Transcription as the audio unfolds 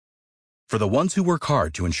For the ones who work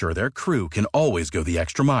hard to ensure their crew can always go the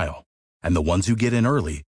extra mile, and the ones who get in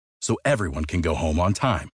early so everyone can go home on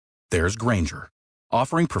time, there's Grainger,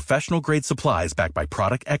 offering professional-grade supplies backed by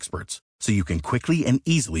product experts so you can quickly and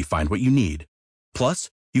easily find what you need. Plus,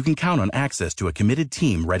 you can count on access to a committed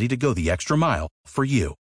team ready to go the extra mile for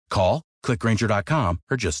you. Call, click Grainger.com,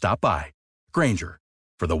 or just stop by. Grainger,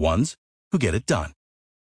 for the ones who get it done.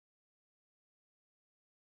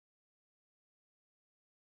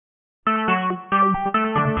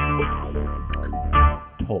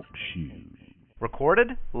 Talk shoes. Recorded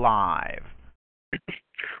live.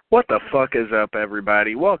 What the fuck is up,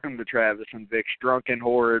 everybody? Welcome to Travis and Vic's Drunken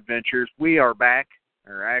Horror Adventures. We are back,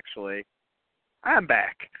 or actually, I'm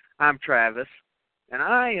back. I'm Travis, and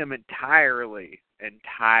I am entirely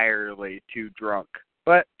too drunk.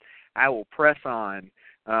 But I will press on.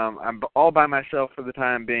 I'm all by myself for the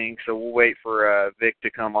time being, so we'll wait for Vic to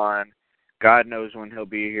come on. God knows when he'll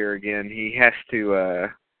be here again. He has to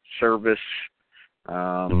service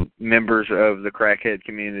members of the crackhead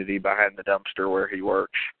community behind the dumpster where he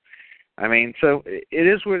works. I mean, so it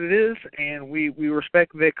is what it is, and we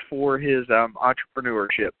respect Vic for his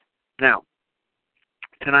entrepreneurship. Now,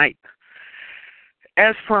 tonight,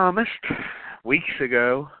 as promised, weeks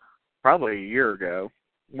ago, probably a year ago,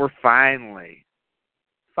 we're finally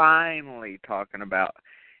talking about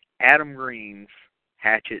Adam Green's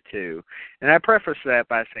Hatchet 2. And I preface that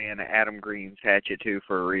by saying Adam Green's Hatchet 2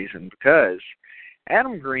 for a reason, because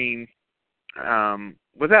Adam Green,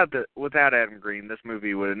 without Adam Green, this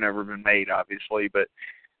movie would have never been made, obviously. But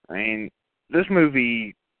I mean, this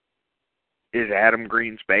movie is Adam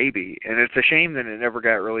Green's baby, and it's a shame that it never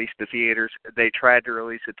got released to theaters. They tried to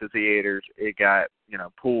release it to theaters. It got,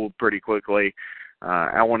 pulled pretty quickly.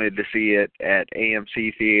 I wanted to see it at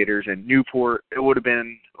AMC theaters in Newport. It would have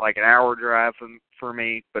been like an hour drive for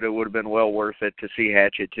me, but it would have been well worth it to see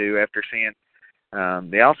Hatchet 2 after seeing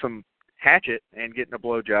the awesome Hatchet and getting a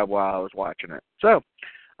blowjob while I was watching it. So,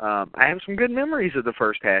 I have some good memories of the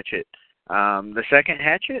first Hatchet. The second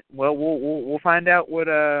Hatchet, well, we'll find out what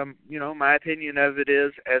my opinion of it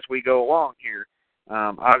is as we go along here.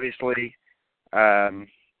 Obviously,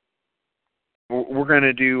 we're going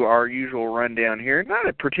to do our usual rundown here. Not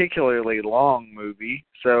a particularly long movie,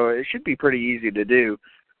 so it should be pretty easy to do.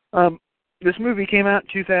 This movie came out in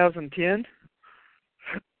 2010.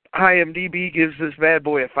 IMDb gives this bad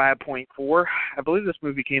boy a 5.4. I believe this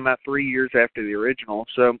movie came out 3 years after the original,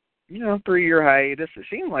 so, 3-year hiatus. It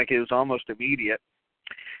seemed like it was almost immediate.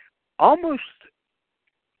 Almost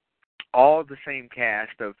all the same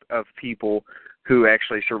cast of people who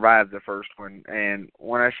actually survived the first one. And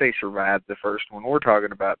when I say survived the first one, we're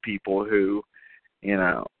talking about people who,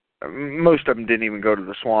 most of them didn't even go to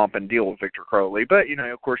the swamp and deal with Victor Crowley. But,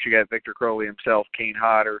 of course you got Victor Crowley himself, Kane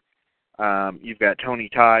Hodder. You've got Tony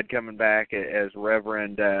Todd coming back as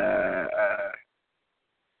Reverend,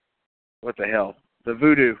 what the hell? The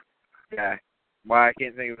voodoo guy. Why I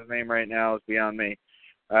can't think of his name right now is beyond me.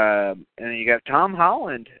 And then you got Tom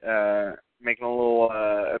Holland making a little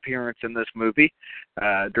appearance in this movie.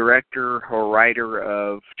 Director or writer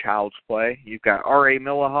of Child's Play. You've got R.A.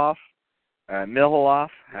 Mihalov,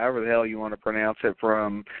 however the hell you want to pronounce it,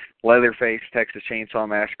 from Leatherface, Texas Chainsaw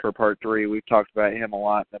Massacre Part 3. We've talked about him a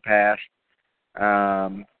lot in the past.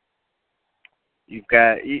 You've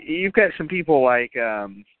got some people like,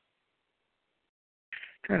 trying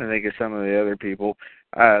to think of some of the other people.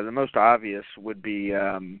 The most obvious would be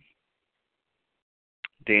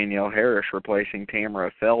Danielle Harris replacing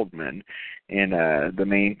Tamara Feldman in the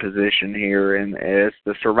main position here and as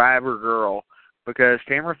the survivor girl, because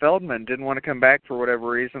Tamara Feldman didn't want to come back for whatever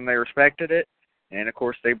reason. They respected it, and of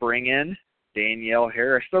course they bring in Danielle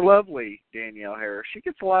Harris, the lovely Danielle Harris. She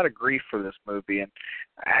gets a lot of grief for this movie, and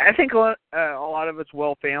I think a lot of it's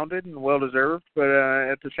well-founded and well-deserved, but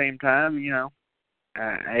at the same time,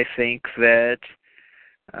 I think that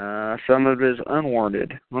some of it is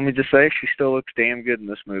unwarranted. Let me just say, she still looks damn good in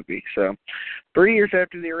this movie. So, 3 years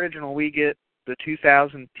after the original, we get the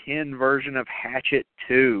 2010 version of Hatchet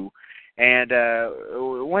 2. And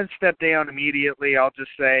one step down immediately, I'll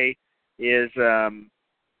just say, is the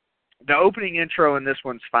opening intro in this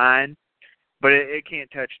one's fine, but it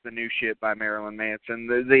can't touch the new shit by Marilyn Manson.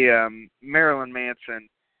 The Marilyn Manson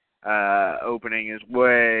opening is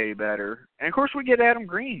way better. And of course we get Adam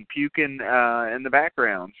Green puking in the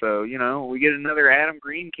background. So, we get another Adam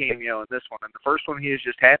Green cameo in this one. In the first one he is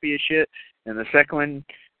just happy as shit. And the second one,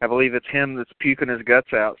 I believe it's him that's puking his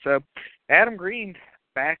guts out. So Adam Green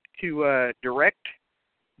back to direct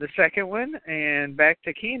the second one and back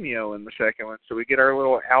to cameo in the second one. So we get our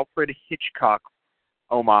little Alfred Hitchcock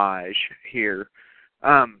homage here.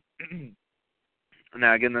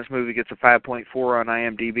 Now, again, this movie gets a 5.4 on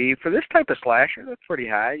IMDb. For this type of slasher, that's pretty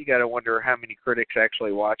high. You got to wonder how many critics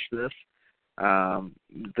actually watched this.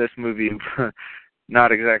 This movie,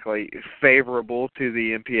 not exactly favorable to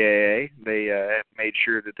the MPAA. They made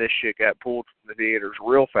sure that this shit got pulled from the theaters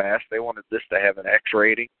real fast. They wanted this to have an X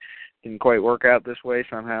rating. Didn't quite work out this way.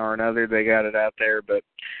 Somehow or another, they got it out there, but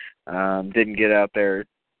didn't get out there,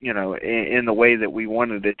 in the way that we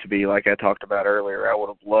wanted it to be. Like I talked about earlier, I would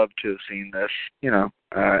have loved to have seen this,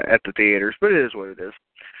 at the theaters, but it is what it is.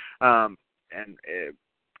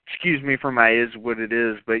 Excuse me for my is what it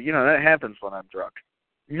is, but, that happens when I'm drunk.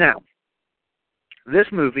 Now, this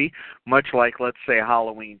movie, much like, let's say,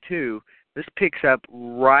 Halloween 2, this picks up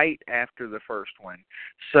right after the first one.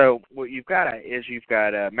 So what you've got is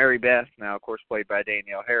Mary Beth, now, of course, played by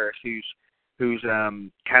Danielle Harris, who's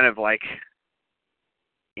kind of like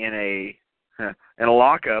in a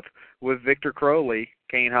lockup with Victor Crowley,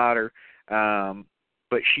 Kane Hodder,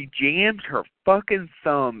 but she jams her fucking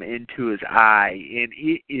thumb into his eye, and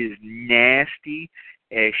it is nasty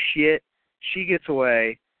as shit. She gets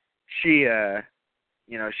away. She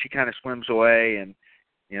kind of swims away, and,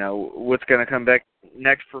 what's going to come back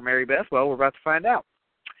next for Mary Beth? Well, we're about to find out.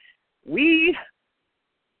 We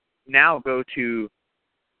now go to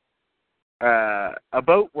a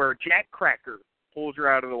boat where Jack Cracker pulls her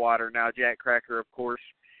out of the water. Now, Jack Cracker, of course,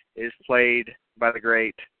 is played by the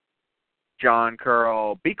great John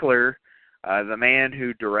Carl Buechler, the man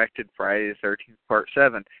who directed Friday the 13th, Part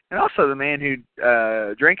 7, and also the man who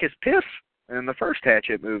drank his piss in the first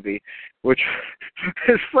Hatchet movie, which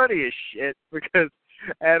is funny as shit because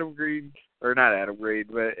Adam Green, or not Adam Green,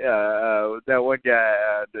 but that one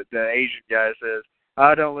guy, the Asian guy says,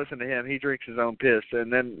 "Oh, don't listen to him. He drinks his own piss."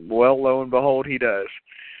 And then, well, lo and behold, he does.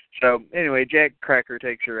 So anyway, Jack Cracker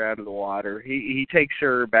takes her out of the water. He takes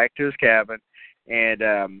her back to his cabin, and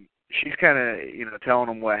she's kind of, telling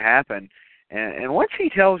him what happened. And once he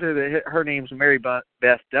tells her that her name's Mary Beth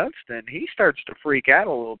Dunstan, he starts to freak out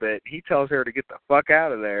a little bit. He tells her to get the fuck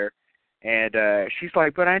out of there. And she's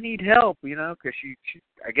like, "But I need help," because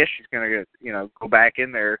I guess she's going to, go back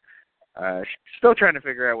in there. She's still trying to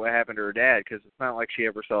figure out what happened to her dad because it's not like she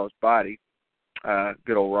ever saw his body.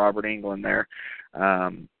 Good old Robert Englund there.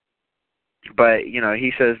 But,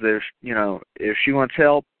 he says there's, if she wants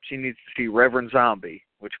help, she needs to see Reverend Zombie,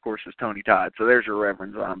 which, of course, is Tony Todd. So there's your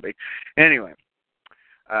Reverend Zombie. Anyway,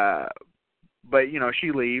 but,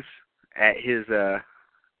 she leaves at his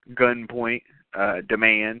gunpoint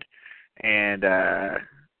demand, and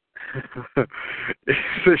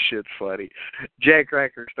this shit's funny. Jack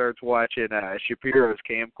Cracker starts watching Shapiro's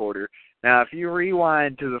camcorder. Now, if you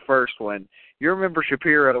rewind to the first one, you remember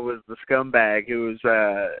Shapiro was the scumbag who was,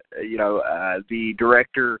 the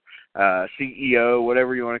director, CEO,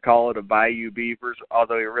 whatever you want to call it, of Bayou Beavers,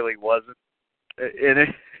 although he really wasn't.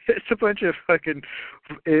 And it's a bunch of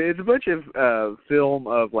film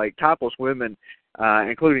of, like, topless women,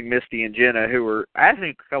 including Misty and Jenna, who were, I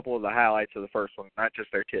think, a couple of the highlights of the first one, not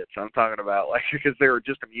just their tits. I'm talking about, like, because they were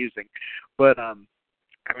just amusing. But,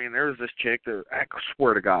 there was this chick that, I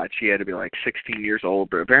swear to God, she had to be like 16 years old,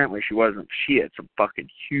 but apparently she wasn't. She had some fucking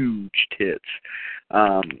huge tits.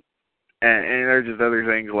 And there's just other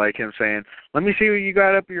things like him saying, "Let me see what you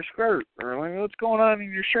got up your skirt," or like, "What's going on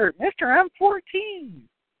in your shirt?" "Mister, I'm 14.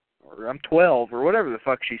 Or I'm 12, or whatever the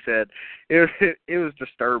fuck she said. It was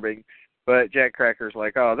disturbing. But Jack Cracker's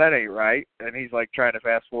like, "Oh, that ain't right." And he's like trying to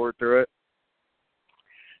fast forward through it.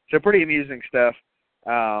 So pretty amusing stuff.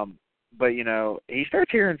 But, he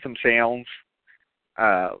starts hearing some sounds,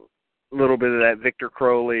 a little bit of that Victor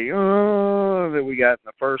Crowley that we got in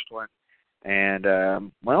the first one. And,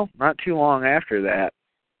 not too long after that,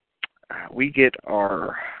 we get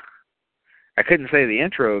I couldn't say the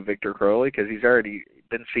intro of Victor Crowley because he's already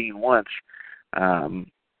been seen once.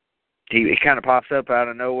 He kind of pops up out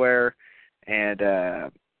of nowhere,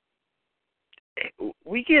 and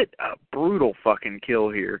we get a brutal fucking kill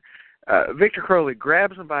here. Victor Crowley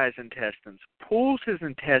grabs him by his intestines, pulls his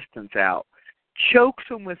intestines out, chokes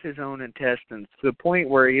him with his own intestines to the point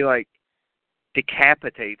where he, like,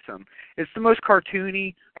 decapitates him. It's the most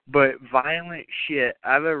cartoony but violent shit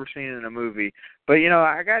I've ever seen in a movie. But,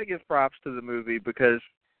 I got to give props to the movie because,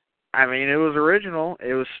 it was original.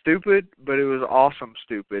 It was stupid, but it was awesome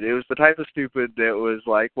stupid. It was the type of stupid that was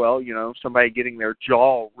like, well, somebody getting their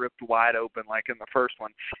jaw ripped wide open like in the first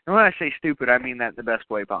one. And when I say stupid, I mean that the best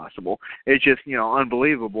way possible. It's just,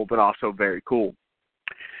 unbelievable, but also very cool.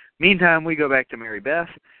 Meantime, we go back to Mary Beth,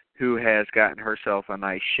 who has gotten herself a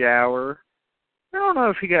nice shower. I don't know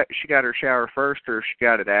if she got her shower first or if she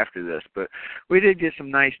got it after this, but we did get some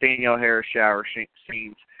nice Danielle Harris shower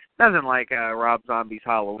scenes. Nothing like Rob Zombie's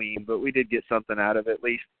Halloween, but we did get something out of it, at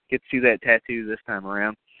least get to see that tattoo this time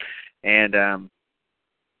around. And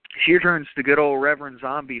she returns to good old Reverend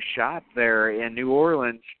Zombie's shop there in New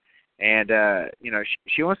Orleans, and,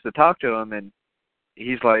 she wants to talk to him, and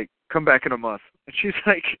he's like, come back in a month. And she's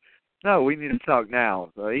like, no, we need to talk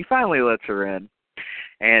now. So he finally lets her in.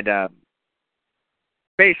 And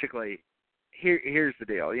basically, here's the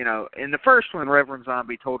deal. In the first one, Reverend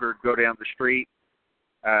Zombie told her to go down the street,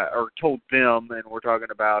 or told them, and we're talking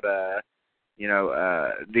about, the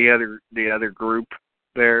other group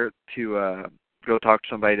there to go talk to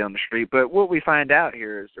somebody down the street. But what we find out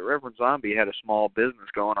here is that Reverend Zombie had a small business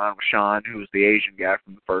going on with Sean, who was the Asian guy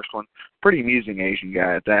from the first one. Pretty amusing Asian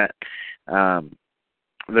guy at that.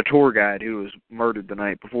 The tour guide who was murdered the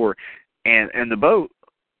night before. And the boat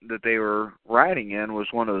that they were riding in was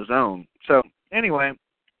one of his own. So anyway,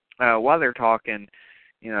 while they're talking,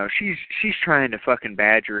 she's trying to fucking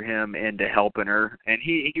badger him into helping her, and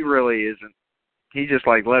he really isn't. He's just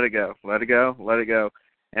like, let it go, let it go, let it go.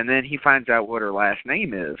 And then he finds out what her last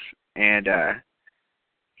name is, and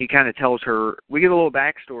he kind of tells her, we get a little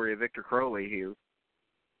backstory of Victor Crowley here.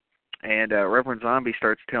 And Reverend Zombie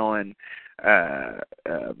starts telling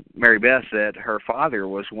Mary Beth that her father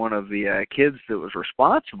was one of the kids that was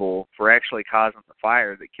responsible for actually causing the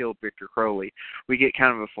fire that killed Victor Crowley. We get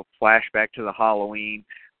kind of a flashback to the Halloween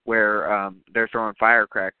where they're throwing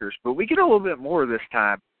firecrackers, but we get a little bit more this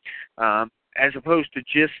time, as opposed to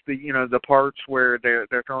just the parts where they're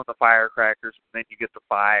throwing the firecrackers, and then you get the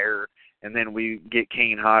fire, and then we get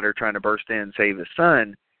Kane Hodder trying to burst in and save his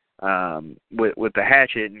son with the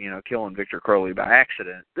hatchet and killing Victor Crowley by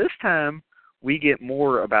accident. This time we get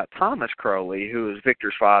more about Thomas Crowley, who is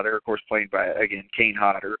Victor's father, of course played by, again, Kane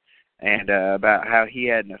Hodder, and about how he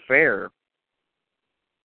had an affair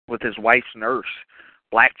with his wife's nurse,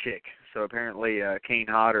 black chick. So apparently Kane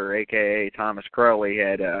Hodder, a.k.a. Thomas Crowley,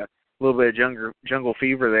 had a little bit of jungle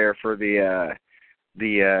fever there for the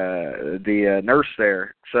nurse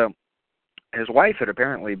there. So his wife had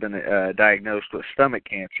apparently been diagnosed with stomach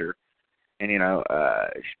cancer. And,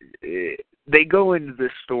 they go into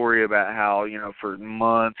this story about how, for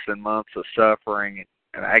months and months of suffering,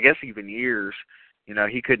 and I guess even years,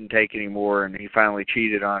 he couldn't take anymore, and he finally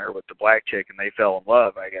cheated on her with the black chick, and they fell in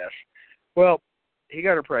love, I guess. Well, he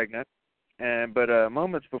got her pregnant, but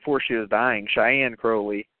moments before she was dying, Cheyenne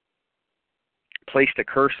Crowley placed a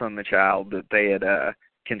curse on the child that they had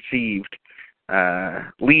conceived.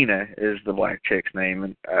 Lena is the black chick's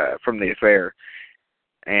name from the affair.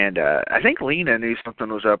 And I think Lena knew something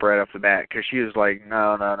was up right off the bat, because she was like,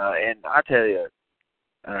 no. And I tell you,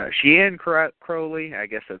 Cheyenne Crowley, I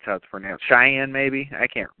guess that's how it's pronounced. Cheyenne, maybe? I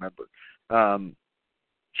can't remember.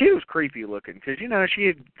 She was creepy looking, because, she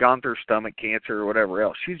had gone through stomach cancer or whatever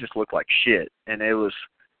else. She just looked like shit. And it was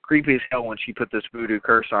creepy as hell when she put this voodoo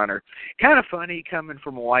curse on her. Kind of funny coming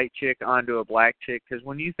from a white chick onto a black chick, because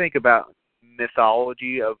when you think about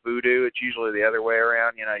mythology of voodoo, it's usually the other way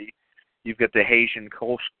around. You've got the Haitian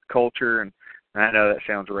culture, and I know that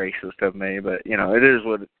sounds racist of me, but, it is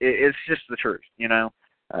what it's just the truth,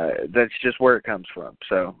 that's just where it comes from.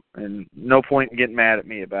 So, and no point in getting mad at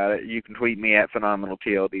me about it. You can tweet me at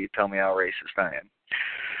PhenomenalTLD, tell me how racist I am.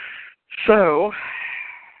 So,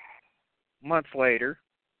 months later,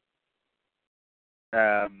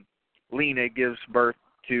 Lena gives birth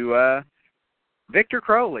to Victor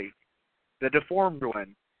Crowley, the deformed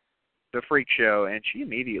one, the freak show, and she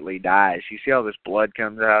immediately dies. You see all this blood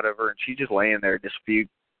comes out of her, and she's just laying there disfigured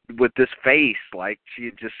with this face like she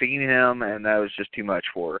had just seen him, and that was just too much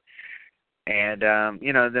for her. And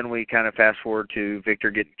then we kind of fast forward to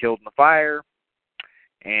Victor getting killed in the fire,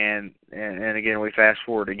 and again we fast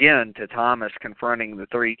forward again to Thomas confronting the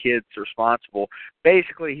three kids responsible.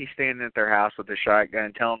 Basically, he's standing at their house with a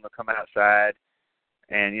shotgun, telling them to come outside,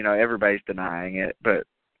 and everybody's denying it, but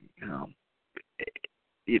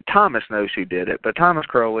Thomas knows who did it. But Thomas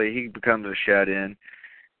Crowley, he becomes a shut-in,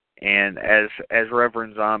 and as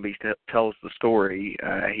Reverend Zombie tells the story,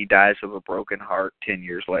 he dies of a broken heart 10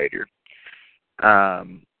 years later.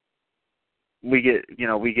 We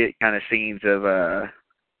get kind of scenes of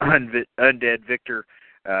undead Victor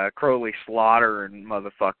Crowley slaughtering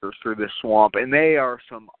motherfuckers through this swamp, and they are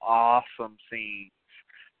some awesome scenes.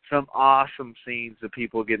 Some awesome scenes of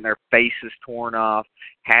people getting their faces torn off,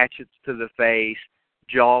 hatchets to the face,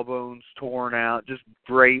 jawbones torn out, just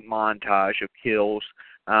great montage of kills.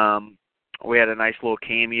 We had a nice little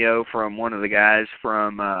cameo from one of the guys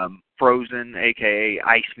from Frozen, a.k.a.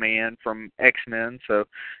 Iceman from X-Men, so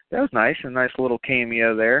that was nice, a nice little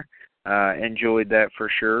cameo there. Enjoyed that for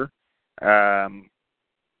sure.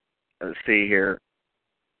 Let's see here.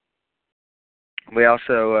 We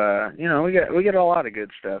also, we get a lot of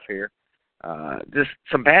good stuff here. Just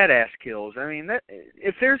some badass kills. I mean,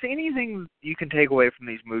 if there's anything you can take away from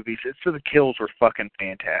these movies, it's that the kills were fucking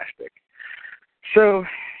fantastic. So,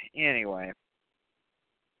 anyway,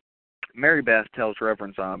 Mary Beth tells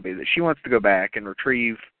Reverend Zombie that she wants to go back and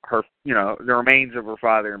retrieve her, the remains of her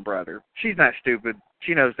father and brother. She's not stupid.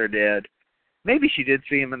 She knows they're dead. Maybe she did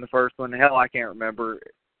see him in the first one. Hell, I can't remember.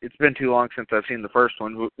 It's been too long since I've seen the first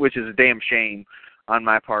one, which is a damn shame on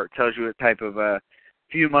my part. Tells you what type of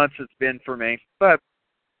few months it's been for me. But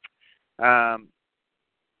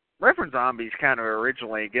Reverend Zombie's kind of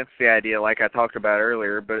originally against the idea, like I talked about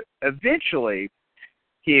earlier, but eventually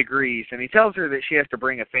he agrees, and he tells her that she has to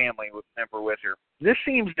bring a family member with her. This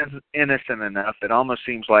seems innocent enough. It almost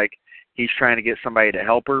seems like he's trying to get somebody to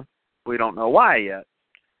help her. We don't know why yet.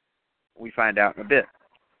 We find out in a bit.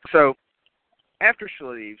 So, after she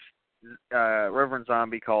leaves, Reverend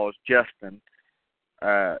Zombie calls Justin,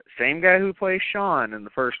 same guy who plays Sean in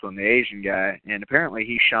the first one, the Asian guy, and apparently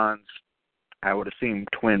he's Sean's, I would assume,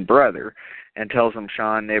 twin brother, and tells him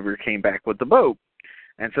Sean never came back with the boat.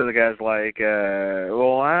 And so the guy's like,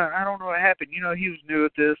 well, I don't know what happened. He was new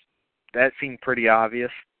at this. That seemed pretty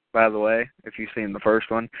obvious, by the way, if you've seen the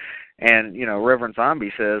first one. And, Reverend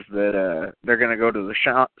Zombie says that they're going to go to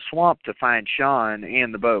the swamp to find Sean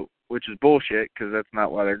and the boat, which is bullshit because that's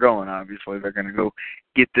not why they're going, obviously. They're going to go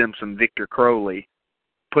get them some Victor Crowley,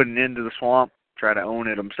 put it into the swamp, try to own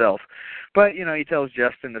it himself. But, he tells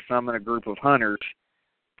Justin to summon a group of hunters,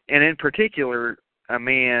 and in particular, a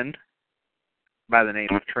man by the name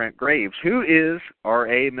of Trent Graves, who is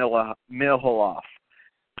R.A. Milhoff,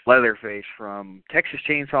 Leatherface from Texas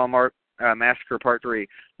Chainsaw Massacre Part 3.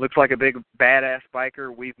 Looks like a big badass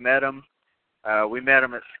biker. We've met him. We met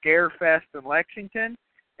him at Scarefest in Lexington,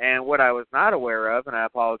 and what I was not aware of, and I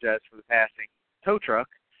apologize for the passing tow truck,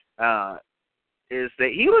 is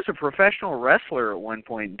that he was a professional wrestler at one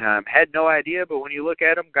point in time. Had no idea, but when you look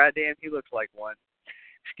at him, goddamn, he looks like one.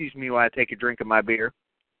 Excuse me while I take a drink of my beer.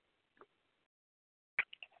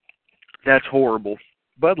 That's horrible.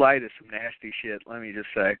 Bud Light is some nasty shit, let me just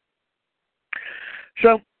say.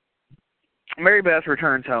 So, Mary Beth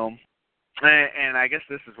returns home, and I guess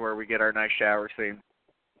this is where we get our nice shower scene.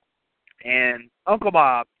 And Uncle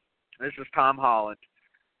Bob, this is Tom Holland,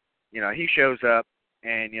 he shows up,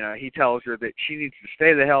 and, he tells her that she needs to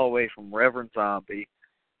stay the hell away from Reverend Zombie,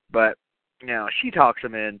 but, she talks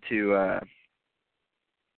him into,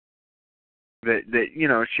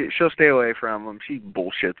 she'll stay away from him. She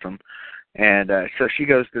bullshits him. And so she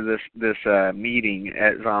goes to this meeting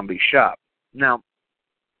at Zombie's shop. Now,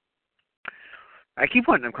 I keep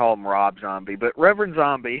wanting to call him Rob Zombie, but Reverend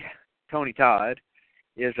Zombie, Tony Todd,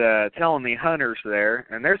 is telling the hunters there,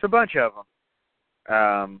 and there's a bunch of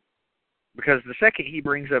them. Because the second he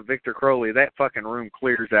brings up Victor Crowley, that fucking room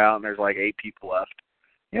clears out, and there's like 8 people left.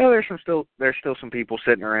 There's still some people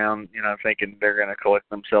sitting around, thinking they're going to collect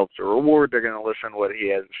themselves a reward. They're going to listen to what he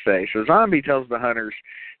has to say. So Zombie tells the hunters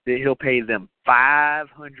that he'll pay them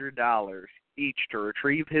 $500 each to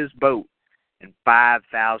retrieve his boat, and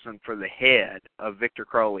 $5,000 for the head of Victor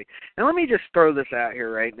Crowley. And let me just throw this out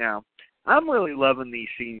here right now. I'm really loving these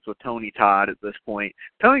scenes with Tony Todd at this point.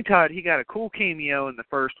 Tony Todd, he got a cool cameo in the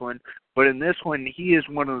first one, but in this one, he is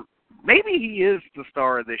maybe he is the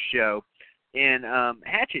star of this show. And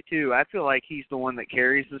Hatchet, too, I feel like he's the one that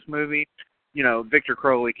carries this movie. Victor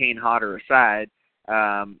Crowley, Kane Hodder aside,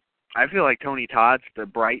 I feel like Tony Todd's the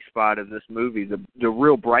bright spot of this movie, the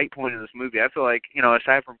real bright point of this movie. I feel like,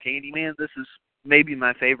 aside from Candyman, this is maybe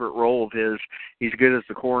my favorite role of his. He's good as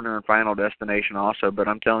the coroner in Final Destination also, but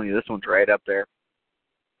I'm telling you, this one's right up there.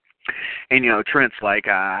 And, Trent's like,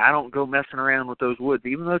 I don't go messing around with those woods,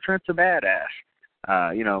 even though Trent's a badass.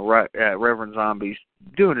 Reverend Zombie's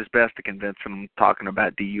doing his best to convince him, talking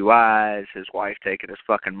about DUIs, his wife taking his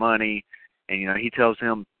fucking money, and, he tells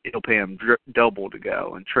him he'll pay him double to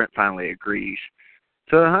go, and Trent finally agrees.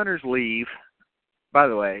 So the hunters leave. By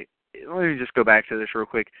the way, let me just go back to this real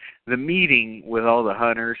quick. The meeting with all the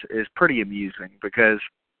hunters is pretty amusing because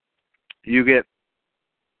you get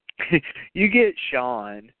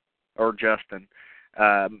Sean or Justin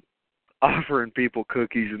offering people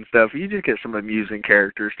cookies and stuff. You just get some amusing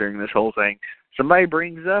characters during this whole thing. Somebody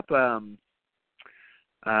brings up one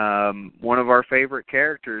of our favorite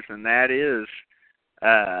characters, and that is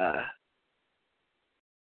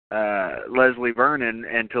Leslie Vernon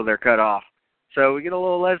until they're cut off. So we get a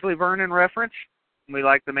little Leslie Vernon reference. We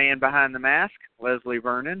like the man behind the mask, Leslie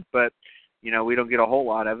Vernon, but, we don't get a whole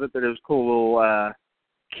lot of it, but it was a cool little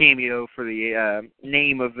cameo for the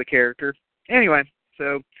name of the character. Anyway,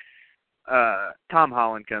 so Tom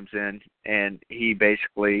Holland comes in, and he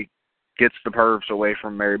basically gets the pervs away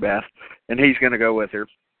from Mary Beth, and he's going to go with her,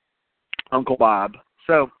 Uncle Bob.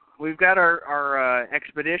 So we've got our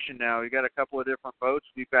expedition now. We've got a couple of different boats.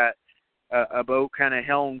 We've got a boat kind of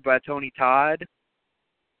helmed by Tony Todd,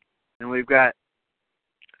 and we've got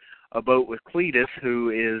a boat with Cletus,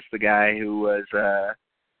 who is the guy who was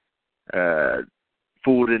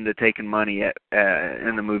fooled into taking money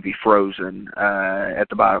in the movie Frozen at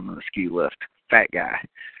the bottom of the ski lift. Fat guy.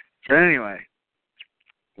 So anyway,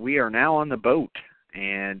 we are now on the boat,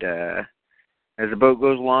 and as the boat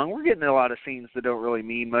goes along, we're getting a lot of scenes that don't really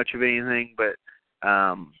mean much of anything, but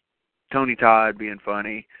Tony Todd being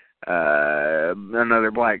funny,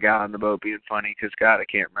 another black guy on the boat being funny, because, God, I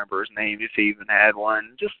can't remember his name, if he even had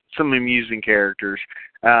one, just some amusing characters.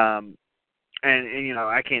 And, you know,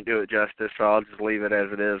 I can't do it justice, so I'll just leave it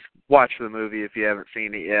as it is. Watch the movie if you haven't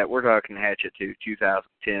seen it yet. We're talking Hatchet 2,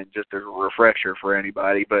 2010, just as a refresher for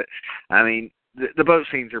anybody. But, I mean, the boat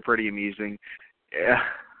scenes are pretty amusing. Yeah.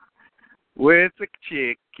 With the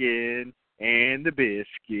chicken and the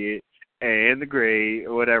biscuit and the gravy,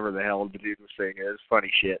 whatever the hell the dude was saying is.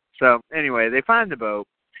 Funny shit. So, anyway, they find the boat,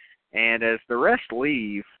 and as the rest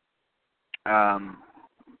leave,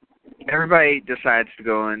 everybody decides to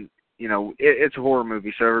go in. You know, it's a horror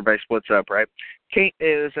movie, so everybody splits up, right?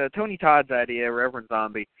 It was Tony Todd's idea, Reverend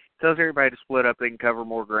Zombie, tells everybody to split up, they can cover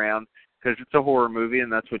more ground, because it's a horror movie,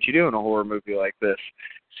 and that's what you do in a horror movie like this.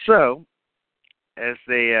 So, as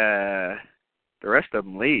the rest of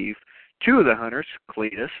them leave, two of the hunters,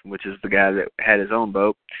 Cletus, which is the guy that had his own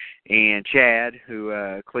boat, and Chad, who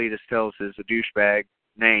Cletus tells is a douchebag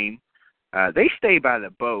name, they stay by the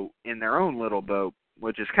boat in their own little boat,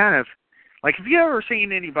 which is kind of, like, have you ever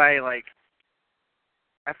seen anybody, like,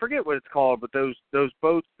 I forget what it's called, but those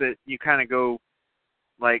boats that you kind of go,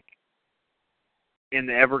 like, in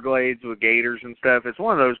the Everglades with gators and stuff, it's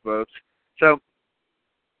one of those boats. So,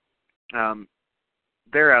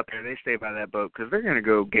 they're out there, they stay by that boat, because they're going to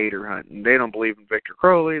go gator hunting. They don't believe in Victor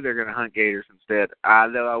Crowley, they're going to hunt gators instead.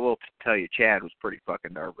 Though I will tell you, Chad was pretty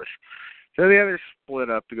fucking nervous. So the others split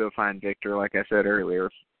up to go find Victor, like I said earlier.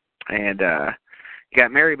 And, you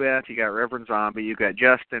got Mary Beth, you got Reverend Zombie, you got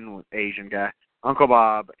Justin, Asian guy, Uncle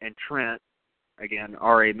Bob, and Trent, again,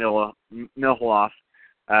 R.A. Milhoff.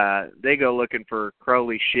 They go looking for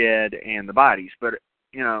Crowley's shed and the bodies. But,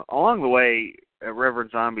 you know, along the way,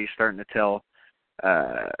 Reverend Zombie is starting to tell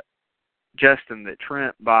Justin that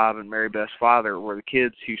Trent, Bob, and Mary Beth's father were the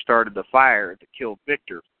kids who started the fire that killed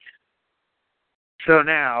Victor. So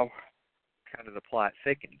now, kind of the plot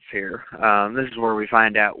thickens here. This is where we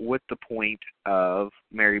find out what the point of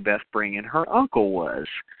Mary Beth bringing her uncle was.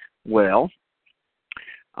 Well,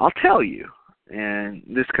 I'll tell you, and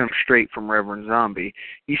this comes straight from Reverend Zombie.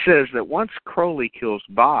 He says that once Crowley kills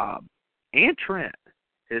Bob and Trent,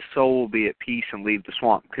 his soul will be at peace and leave the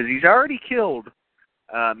swamp, because he's already killed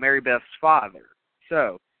Mary Beth's father.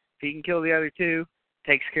 So, if he can kill the other two,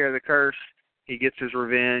 takes care of the curse, he gets his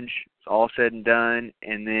revenge, it's all said and done,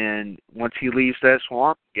 and then once he leaves that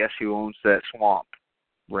swamp, guess who owns that swamp?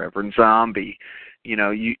 Reverend Zombie. You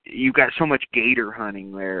know, you got so much gator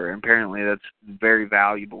hunting there, and apparently that's very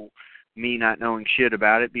valuable. Me not knowing shit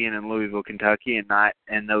about it, being in Louisville, Kentucky, and not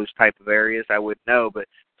in those type of areas, I wouldn't know, but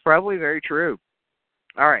it's probably very true.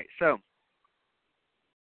 All right, so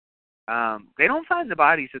they don't find the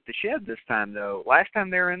bodies at the shed this time, though. Last time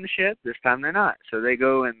they were in the shed, this time they're not. So they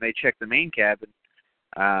go and they check the main cabin.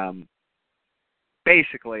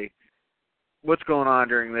 Basically, what's going on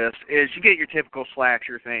during this is you get your typical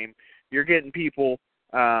slasher thing. You're getting people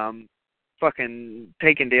fucking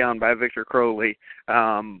taken down by Victor Crowley.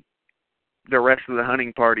 The rest of the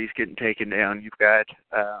hunting party's getting taken down. You've got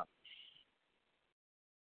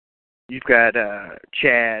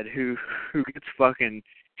Chad who gets fucking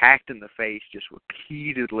hacked in the face just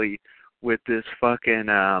repeatedly with this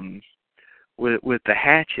fucking with the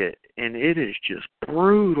hatchet, and it is just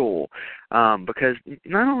brutal because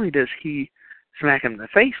not only does he smack him in the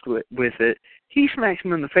face with it, he smacks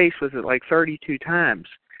him in the face with it like 32 times,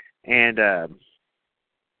 and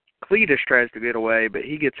Cletus tries to get away, but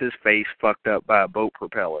he gets his face fucked up by a boat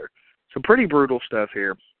propeller. So pretty brutal stuff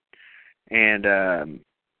here. And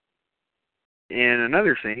in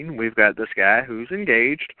another scene, we've got this guy who's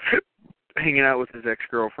engaged, hanging out with his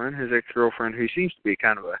ex-girlfriend. His ex-girlfriend, who seems to be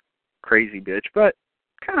kind of a crazy bitch, but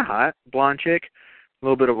kind of hot, blonde chick, a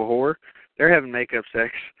little bit of a whore. They're having makeup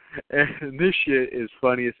sex, and this shit is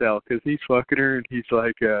funny as hell because he's fucking her, and he's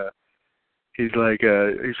fucking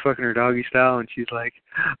her doggy style, and she's like,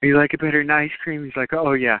 "You like it better than ice cream?" He's like,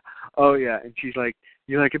 oh yeah, and she's like,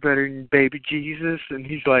 "You like it better than baby Jesus?" And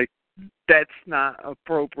he's like, that's not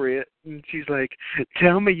appropriate. And she's like,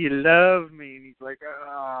 tell me you love me. And he's like,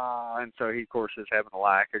 ah. And so he, of course, is having a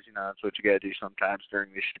lie because, that's what you got to do sometimes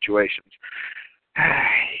during these situations.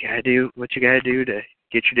 You got to do what you got to do to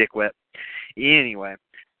get your dick wet. Anyway,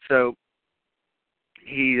 so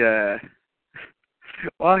he,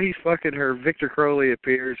 while he's fucking her, Victor Crowley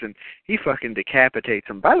appears and he fucking decapitates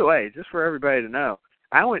him. By the way, just for everybody to know,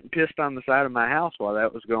 I went and pissed on the side of my house while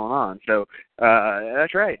that was going on. So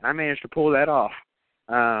that's right. I managed to pull that off.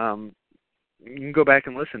 You can go back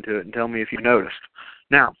and listen to it and tell me if you noticed.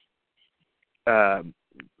 Now,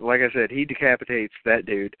 like I said, he decapitates that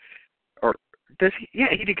dude. Or does he? Yeah,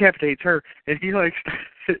 he decapitates her. And he, like,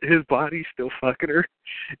 his body's still fucking her.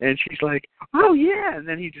 And she's like, oh, yeah. And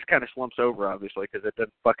then he just kind of slumps over, obviously, because it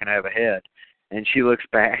doesn't fucking have a head. And she looks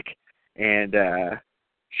back and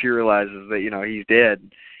she realizes that, he's dead.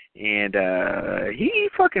 And he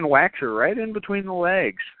fucking whacks her right in between the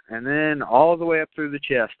legs. And then all the way up through the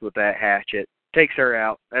chest with that hatchet. Takes her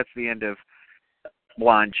out. That's the end of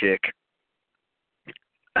Blonde Chick.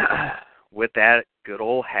 With that good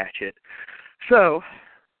old hatchet. So,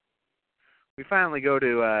 we finally go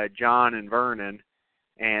to John and Vernon.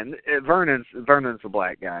 And Vernon's the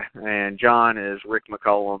black guy. And John is Rick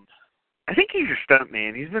McCollum. I think he's a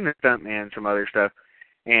stuntman. He's been a stuntman and some other stuff.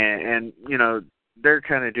 And they're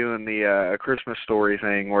kind of doing the Christmas Story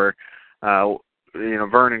thing where,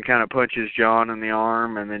 Vernon kind of punches John in the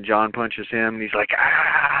arm, and then John punches him, and he's like,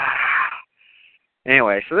 ah!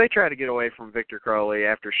 Anyway, so they try to get away from Victor Crowley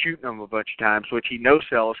after shooting him a bunch of times, which he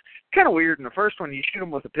no-sells. Kind of weird. In the first one, you shoot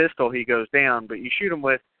him with a pistol, he goes down, but you shoot him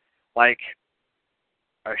with, like,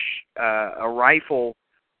 a rifle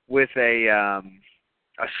with a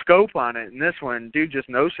scope on it. And this one, dude just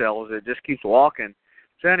no-sells it, just keeps walking.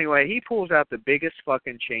 So anyway, he pulls out the biggest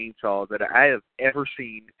fucking chainsaw that I have ever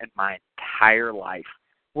seen in my entire life.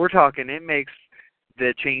 We're talking, it makes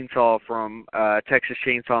the chainsaw from Texas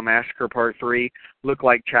Chainsaw Massacre Part 3 look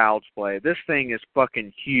like child's play. This thing is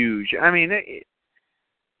fucking huge. I mean,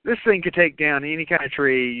 this thing could take down any kind of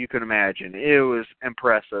tree you can imagine. It was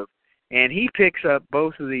impressive. And he picks up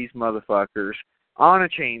both of these motherfuckers on a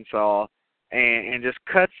chainsaw and just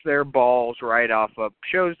cuts their balls right off of,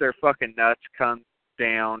 shows their fucking nuts come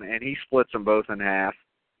down, and he splits them both in half.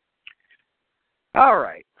 All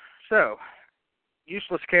right, so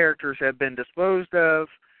useless characters have been disposed of.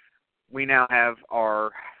 We now have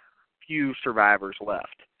our few survivors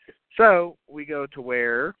left. So we go to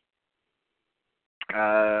where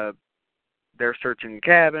they're searching the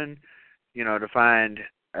cabin, to find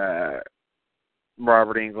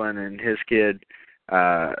Robert Englund and his kid.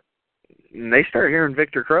 And they start hearing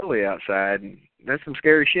Victor Crowley outside, and that's some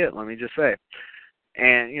scary shit, let me just say.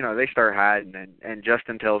 And, they start hiding, and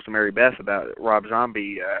Justin tells Mary Beth about Reverend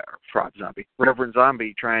Zombie trying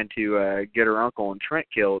to get her uncle and Trent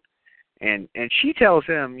killed. And she tells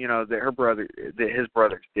him, that his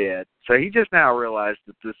brother's dead. So he just now realized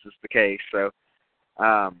that this is the case. So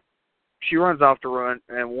she runs off to run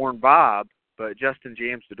and warn Bob, but Justin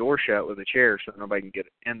jams the door shut with a chair so nobody can get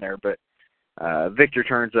in there. But Victor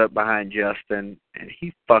turns up behind Justin, and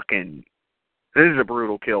he fucking... This is a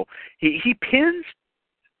brutal kill. He pins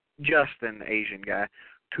Justin, the Asian guy,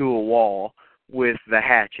 to a wall with the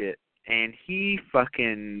hatchet, and he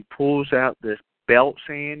fucking pulls out this belt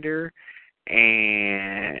sander,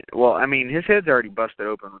 and, well, I mean, his head's already busted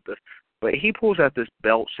open with this, but he pulls out this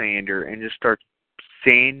belt sander and just starts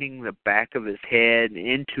sanding the back of his head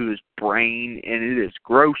into his brain, and it is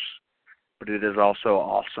gross, but it is also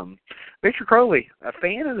awesome. Victor Crowley, a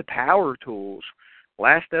fan of the power tools.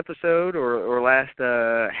 Last episode or last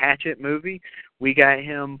Hatchet movie, we got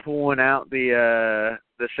him pulling out the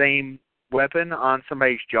same weapon on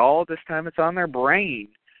somebody's jaw. This time it's on their brain.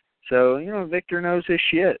 So, Victor knows his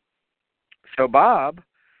shit. So Bob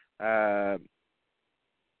is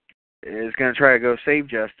going to try to go save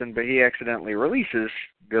Justin, but he accidentally releases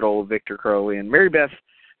good old Victor Crowley. And Mary Beth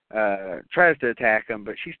tries to attack him,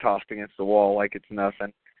 but she's tossed against the wall like it's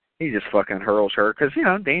nothing. He just fucking hurls her because,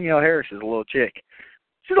 Danielle Harris is a little chick.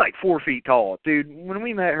 She's like 4 feet tall. Dude, when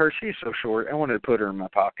we met her, she's so short, I wanted to put her in my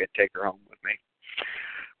pocket, take her home with me.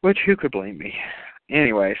 Which, who could blame me?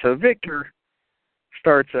 Anyway, so Victor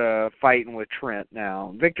starts fighting with Trent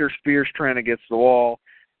now. Victor spears Trent against the wall.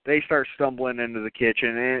 They start stumbling into the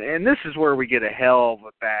kitchen, and this is where we get a hell of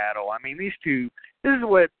a battle. I mean, these two, this is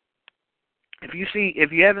what,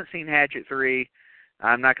 if you haven't seen Hatchet 3,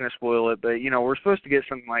 I'm not going to spoil it, but, we're supposed to get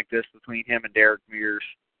something like this between him and Derek Mears.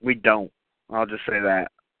 We don't. I'll just say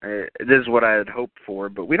that. This is what I had hoped for,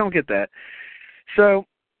 but we don't get that. So,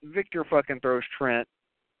 Victor fucking throws Trent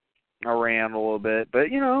around a little bit, but,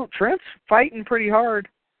 Trent's fighting pretty hard.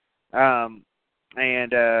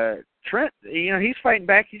 And Trent, he's fighting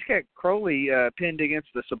back. He's got Crowley pinned against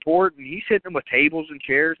the support, and he's hitting him with tables and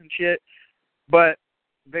chairs and shit. But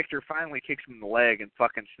Victor finally kicks him in the leg and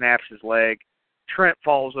fucking snaps his leg. Trent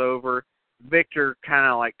falls over. Victor kind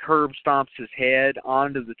of like curb stomps his head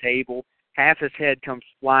onto the table. Half his head comes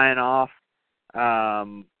flying off.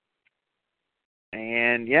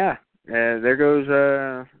 And yeah, there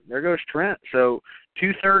goes Trent. So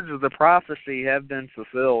 2/3 of the prophecy have been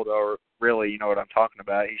fulfilled, or really, you know what I'm talking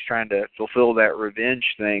about. He's trying to fulfill that revenge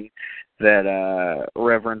thing that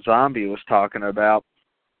Reverend Zombie was talking about.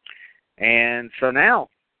 And so now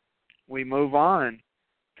we move on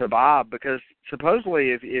to Bob, because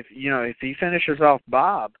supposedly if he finishes off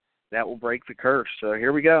Bob, that will break the curse. So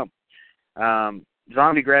here we go.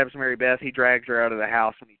 Zombie grabs Mary Beth. He drags her out of the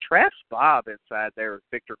house, and he traps Bob inside there with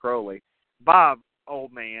Victor Crowley. Bob,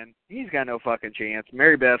 old man, he's got no fucking chance.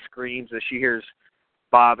 Mary Beth screams as she hears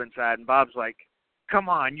Bob inside, and Bob's like, "Come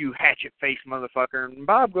on, you hatchet-faced motherfucker." And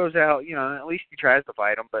Bob goes out, at least he tries to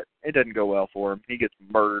fight him, but it doesn't go well for him. He gets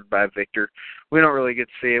murdered by Victor. We don't really get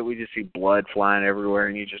to see it. We just see blood flying everywhere,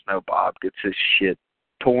 and you just know Bob gets his shit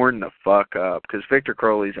torn the fuck up, because Victor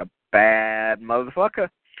Crowley's a bad motherfucker.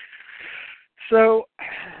 So,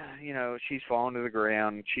 she's falling to the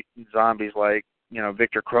ground. Zombie's like,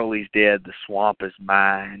 Victor Crowley's dead. The swamp is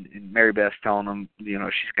mine. And Mary Beth's telling him,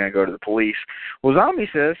 she's going to go to the police. Well, Zombie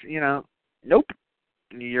says, nope,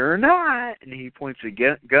 you're not. And he points a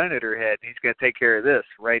gun at her head. And he's going to take care of this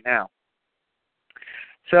right now.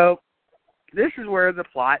 So this is where the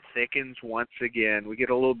plot thickens once again. We get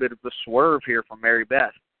a little bit of a swerve here from Mary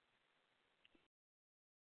Beth.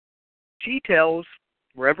 She tells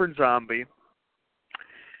Reverend Zombie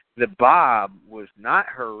that Bob was not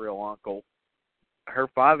her real uncle. Her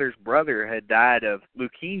father's brother had died of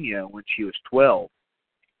leukemia when she was 12.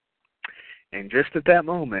 And just at that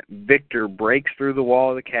moment, Victor breaks through the wall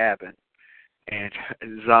of the cabin, and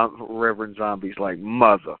Reverend Zombie's like,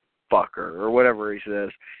 "Motherfucker," or whatever he says.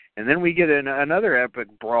 And then we get another epic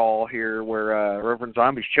brawl here where Reverend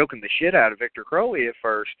Zombie's choking the shit out of Victor Crowley at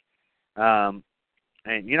first. And,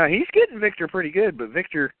 he's getting Victor pretty good, but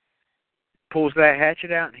Victor pulls that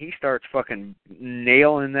hatchet out, and he starts fucking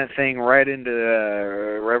nailing that thing right into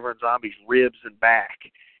Reverend Zombie's ribs and back.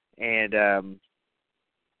 And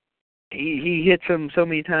he hits him so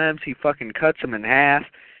many times, he fucking cuts him in half,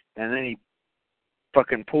 and then he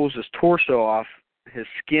fucking pulls his torso off his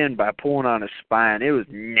skin by pulling on his spine. It was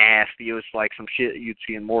nasty. It was like some shit you'd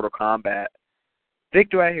see in Mortal Kombat. Vic,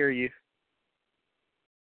 do I hear you?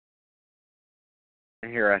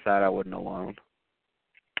 And here I thought I wasn't alone.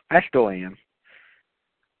 I still am.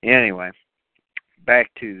 Anyway,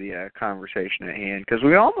 back to the conversation at hand, because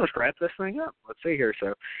we almost wrapped this thing up. Let's see here.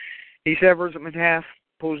 So he severs him in half,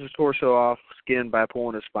 pulls his torso off, skin by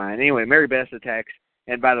pulling his spine. Anyway, Mary Beth attacks,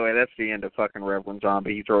 and by the way, that's the end of fucking Reverend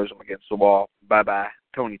Zombie. He throws him against the wall. Bye-bye,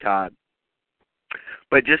 Tony Todd.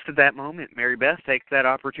 But just at that moment, Mary Beth takes that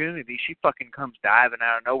opportunity. She fucking comes diving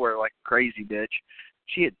out of nowhere like a crazy bitch.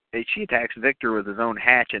 She attacks Victor with his own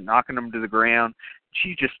hatchet, knocking him to the ground.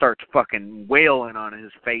 She just starts fucking wailing on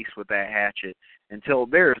his face with that hatchet until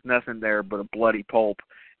there's nothing there but a bloody pulp.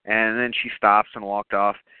 And then she stops and walked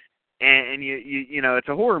off. And you know, it's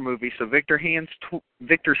a horror movie, so Victor's hand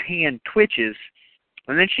twitches,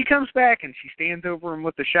 and then she comes back and she stands over him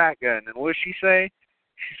with the shotgun. And what does she say?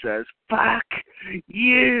 She says, "Fuck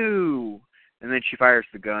you!" And then she fires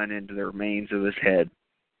the gun into the remains of his head,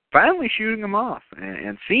 finally shooting him off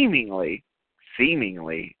and seemingly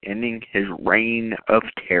ending his reign of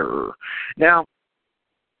terror. Now,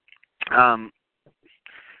 a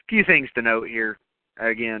few things to note here.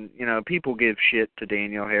 Again, you know, people give shit to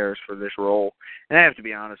Danielle Harris for this role, and I have to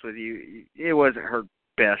be honest with you, it wasn't her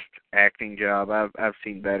best acting job. I've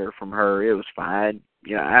seen better from her. It was fine.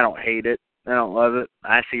 You know, I don't hate it. I don't love it.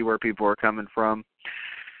 I see where people are coming from.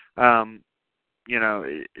 You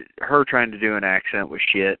know, her trying to do an accent was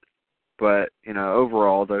shit. But, you know,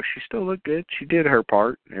 overall, though, she still looked good. She did her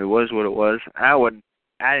part. It was what it was. I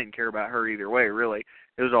didn't care about her either way, really.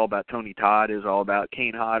 It was all about Tony Todd. It was all about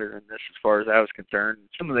Kane Hodder and this, as far as I was concerned.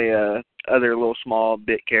 Some of the other little small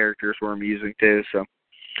bit characters were amusing, too. So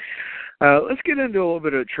let's get into a little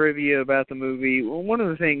bit of trivia about the movie. Well, one of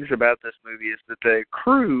the things about this movie is that the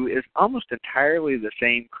crew is almost entirely the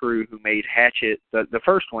same crew who made Hatchet, the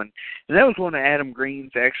first one. And that was one of Adam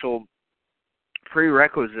Green's actual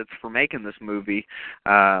prerequisites for making this movie,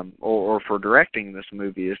 or for directing this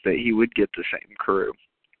movie, is that he would get the same crew.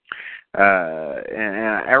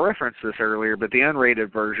 And I referenced this earlier, but the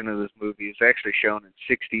unrated version of this movie is actually shown in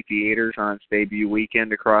 60 theaters on its debut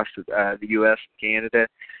weekend across the U.S. and Canada.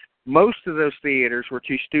 most of those theaters were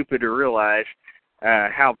too stupid to realize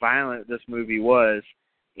how violent this movie was,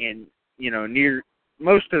 and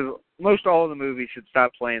most all of the movies had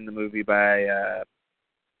stopped playing the movie by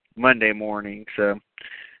Monday morning. So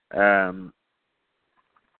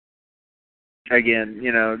again,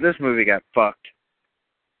 this movie got fucked.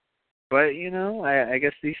 But I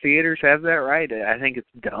guess these theaters have that right. I think it's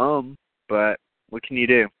dumb, but what can you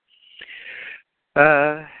do?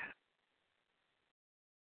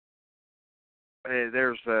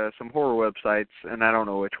 There's some horror websites, and I don't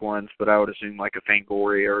know which ones, but I would assume like a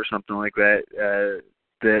Fangoria or something like that,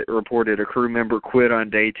 that reported a crew member quit on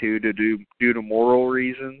day 2 due to moral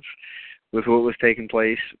reasons with what was taking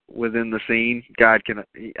place within the scene. I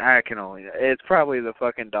can only, it's probably the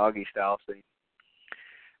fucking doggy style scene.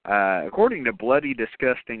 According to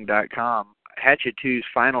BloodyDisgusting.com, Hatchet 2's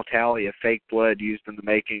final tally of fake blood used in the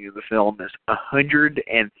making of the film is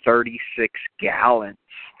 136 gallons.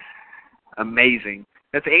 Amazing.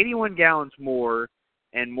 That's 81 gallons more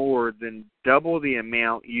than double the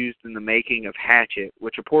amount used in the making of Hatchet,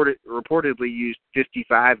 which reportedly used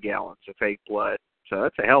 55 gallons of fake blood. So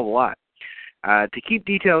that's a hell of a lot. To keep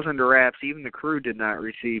details under wraps, even the crew did not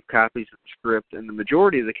receive copies of the script, and the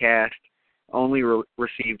majority of the cast only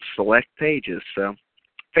received select pages. So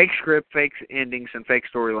fake script, fake endings, and fake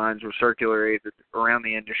storylines were circulated around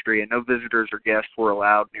the industry, and no visitors or guests were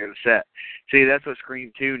allowed near the set. See, that's what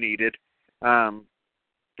Scream 2 needed. I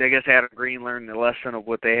guess Adam Green learned the lesson of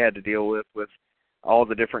what they had to deal with all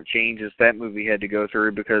the different changes that movie had to go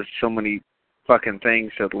through because so many fucking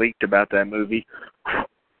things had leaked about that movie.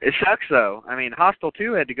 It sucks, though. I mean, Hostel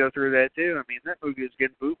 2 had to go through that, too. I mean, that movie was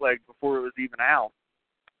getting bootlegged before it was even out.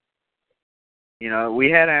 We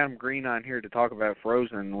had Adam Green on here to talk about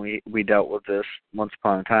Frozen. We dealt with this once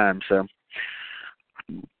upon a time, so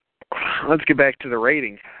let's get back to the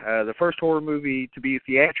rating. The first horror movie to be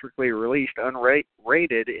theatrically released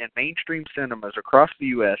unrated in mainstream cinemas across the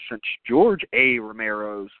U.S. since George A.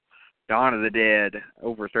 Romero's Dawn of the Dead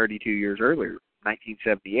over 32 years earlier,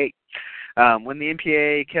 1978. When the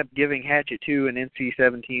MPAA kept giving Hatchet 2 an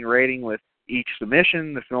NC-17 rating with each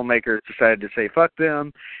submission, the filmmakers decided to say fuck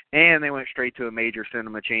them, and they went straight to a major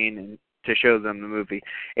cinema chain and to show them the movie.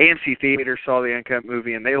 AMC Theaters saw the uncut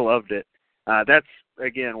movie, and they loved it. That's,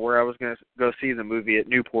 again, where I was going to go see the movie at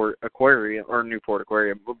by Newport Aquarium.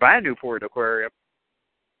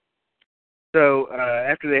 So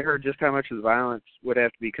after they heard just how much of the violence would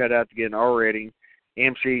have to be cut out to get an R rating,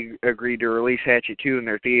 AMC agreed to release Hatchet 2 in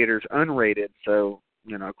their theaters unrated. So,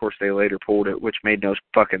 of course, they later pulled it, which made no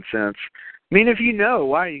fucking sense. I mean, if you know,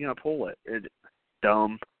 why are you going to pull it? It's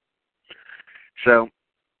dumb. So,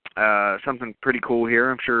 something pretty cool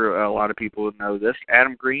here. I'm sure a lot of people would know this.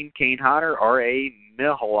 Adam Green, Kane Hodder, R.A.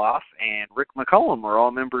 Mihaloff, and Rick McCullum are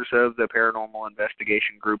all members of the paranormal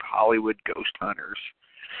investigation group Hollywood Ghost Hunters.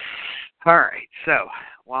 All right, so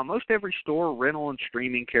while most every store, rental, and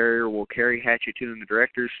streaming carrier will carry Hatchet 2 in the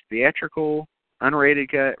director's theatrical,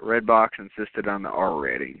 unrated cut, Redbox insisted on the R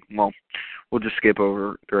rating. Well, we'll just skip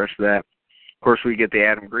over the rest of that. Of course, we get the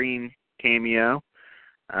Adam Green cameo.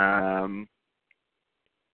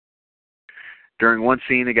 During one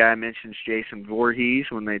scene, the guy mentions Jason Voorhees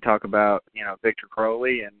when they talk about, Victor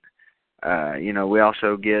Crowley, and, we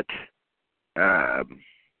also get the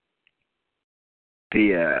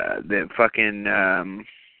fucking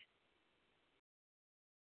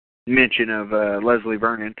mention of Leslie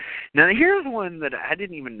Vernon. Now, here's one that I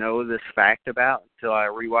didn't even know this fact about until I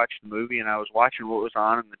rewatched the movie, and I was watching what was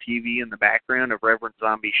on the TV in the background of Reverend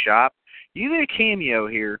Zombie's shop. You get a cameo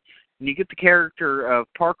here, and you get the character of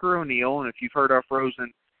Parker O'Neill, and if you've heard our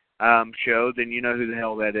Frozen show, then you know who the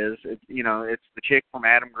hell that is. It's the chick from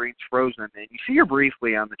Adam Green's Frozen, and you see her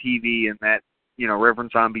briefly on the TV in that, Reverend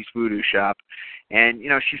Zombie's voodoo shop. And,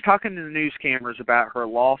 she's talking to the news cameras about her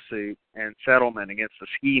lawsuit and settlement against the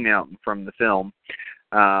ski mountain from the film.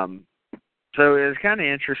 So it was kind of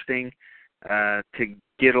interesting to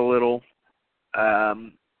get a little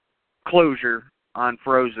closure on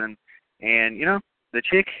Frozen. And, the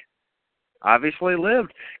chick obviously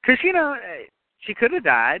lived. Because, she could have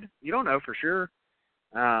died. You don't know for sure.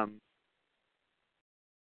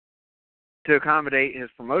 To accommodate his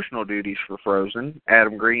promotional duties for Frozen,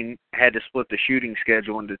 Adam Green had to split the shooting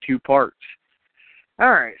schedule into 2 parts. All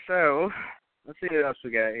right, so let's see what else we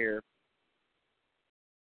got here.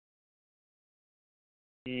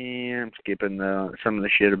 Yeah, I'm skipping some of the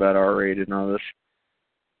shit about R-rated and all this.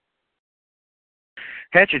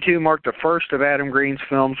 Hatchet 2 marked the first of Adam Green's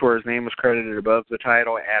films where his name was credited above the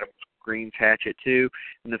title, Adam Green's Hatchet 2,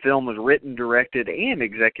 and the film was written, directed, and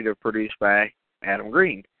executive produced by Adam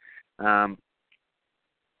Green.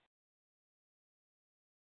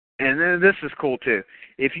 and then this is cool too.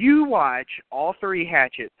 If you watch all 3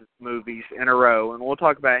 Hatchet movies in a row, and we'll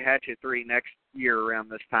talk about Hatchet 3 next year around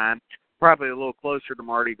this time, probably a little closer to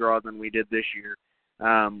Mardi Gras than we did this year,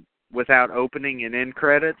 without opening and end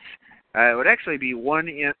credits, it would actually be one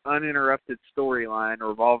uninterrupted storyline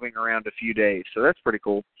revolving around a few days. So that's pretty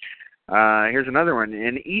cool. Here's another one.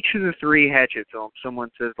 In each of the 3 Hatchet films,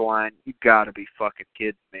 someone says the line, "You gotta be fucking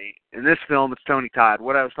kidding me." In this film, it's Tony Todd.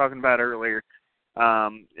 What I was talking about earlier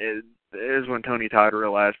is when Tony Todd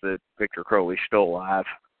realized that Victor Crowley's still alive.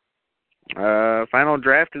 Final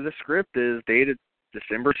draft of the script is dated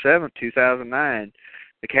December 7th, 2009.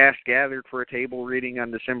 The cast gathered for a table reading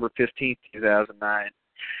on December 15th, 2009.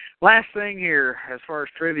 Last thing here, as far as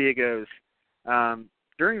trivia goes,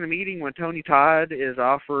 during the meeting when Tony Todd is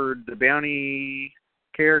offered the bounty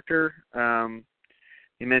character,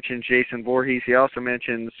 he mentions Jason Voorhees. He also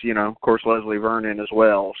mentions, of course, Leslie Vernon as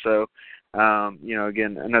well. So,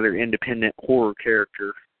 again, another independent horror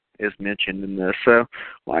character is mentioned in this. So,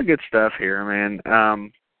 a lot of good stuff here, man.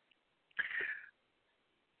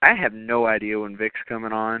 I have no idea when Vic's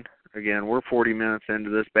coming on. Again, we're 40 minutes into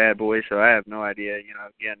this bad boy, so I have no idea.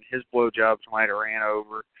 Again, his blowjobs might have ran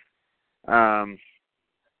over.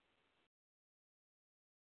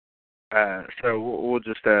 So we'll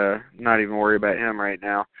just not even worry about him right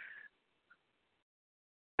now.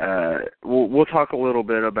 We'll talk a little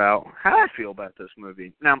bit about how I feel about this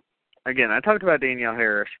movie. Now, again, I talked about Danielle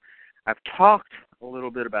Harris. I've talked a little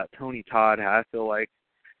bit about Tony Todd, how I feel like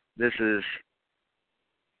this is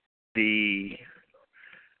the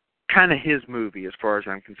kind of his movie as far as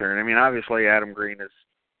I'm concerned. I mean, obviously Adam Green is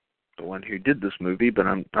the one who did this movie, but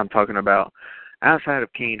I'm talking about outside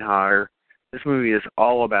of Kane Hodder, this movie is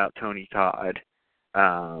all about Tony Todd.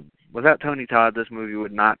 Without Tony Todd, this movie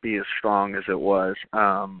would not be as strong as it was.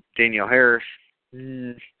 Danielle Harris,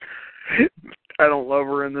 I don't love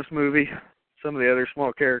her in this movie. Some of the other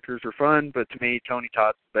small characters are fun, but to me, Tony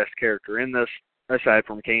Todd's the best character in this, aside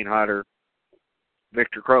from Kane Hodder,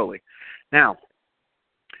 Victor Crowley. Now,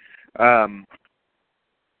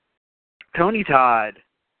 Tony Todd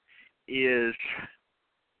is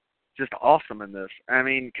just awesome in this. I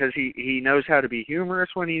mean, because he knows how to be humorous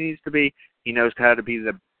when he needs to be. He knows how to be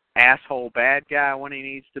the asshole bad guy when he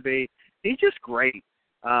needs to be. He's just great.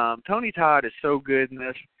 Tony Todd is so good in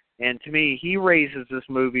this, and to me, he raises this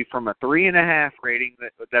movie from a 3.5 rating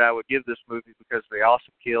that I would give this movie because of the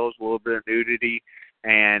awesome kills, a little bit of nudity,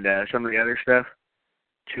 and some of the other stuff,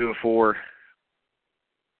 to a 4.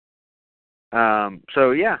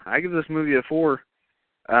 So yeah, I give this movie a 4.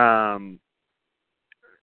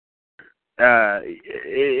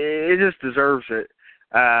 It just deserves it.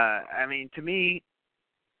 I mean, to me,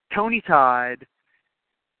 Tony Todd,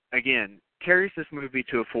 again, carries this movie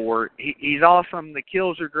to a 4. He's awesome. The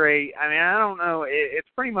kills are great. I mean, I don't know. It's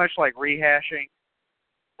pretty much like rehashing.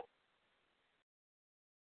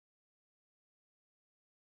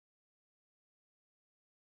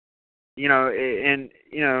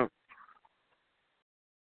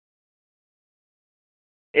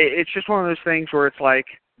 It's just one of those things where it's like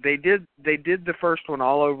they did the first one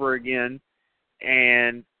all over again,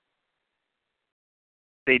 and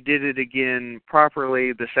they did it again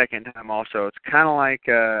properly the second time also. It's kind of like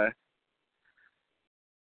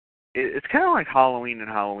it's kind of like Halloween and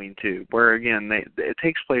Halloween 2, where again it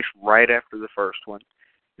takes place right after the first one.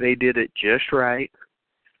 They did it just right.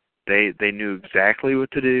 They knew exactly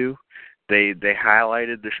what to do. They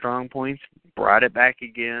highlighted the strong points, brought it back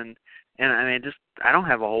again, and I mean, I don't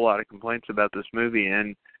have a whole lot of complaints about this movie.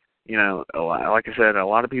 And like I said, a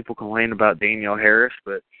lot of people complain about Danielle Harris,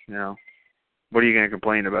 but what are you going to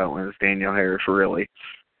complain about when it's Danielle Harris? Really,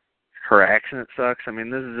 her accent sucks. I mean,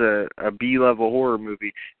 this is a B-level horror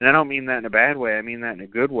movie, and I don't mean that in a bad way. I mean that in a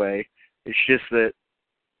good way. It's just that,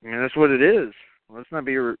 I mean, that's what it is. Let's not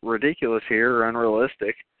be ridiculous here or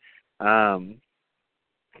unrealistic. I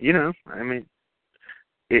mean,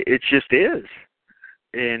 it just is.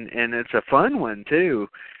 And it's a fun one, too.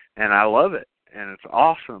 And I love it. And it's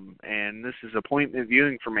awesome. And this is appointment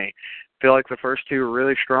viewing for me. I feel like the first 2 are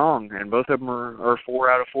really strong. And both of them are 4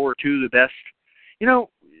 out of 4. 2 of the best.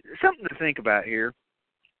 Something to think about here.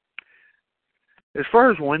 As far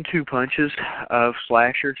as 1-2 punches of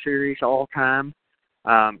slasher series all time,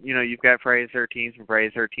 you've got Friday the 13th and Friday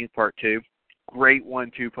the 13th Part 2. Great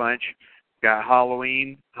 1-2 punch. Got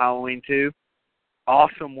Halloween 2.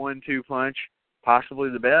 Awesome 1-2 punch. Possibly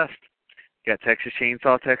the best. Got Texas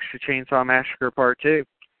Chainsaw Massacre Part 2.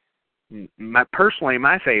 Personally,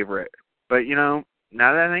 my favorite. But, now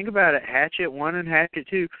that I think about it, Hatchet 1 and Hatchet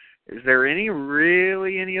 2, is there any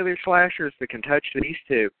other slashers that can touch these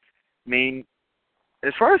 2? I mean,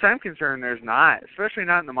 as far as I'm concerned, there's not, especially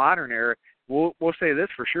not in the modern era. We'll say this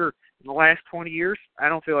for sure. In the last 20 years, I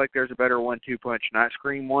don't feel like there's a better 1-2 punch. Not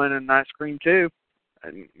Scream 1 and not Scream 2,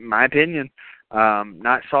 in my opinion.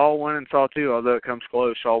 Not Saw 1 and Saw 2, although it comes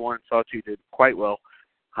close. Saw 1 and Saw 2 did quite well.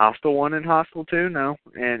 Hostel 1 and Hostel 2, no.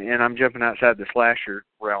 And I'm jumping outside the slasher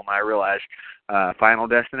realm, I realize. Final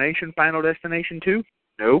Destination 2,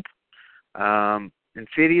 nope.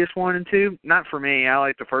 Insidious 1 and 2, not for me. I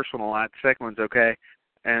like the first one a lot. The second one's okay,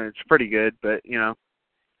 and it's pretty good, but, you know.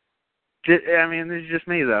 I mean, this is just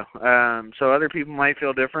me, though. So other people might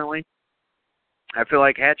feel differently. I feel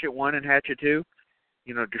like Hatchet 1 and Hatchet 2,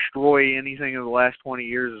 you know, destroy anything in the last 20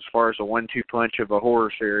 years as far as a 1-2 punch of a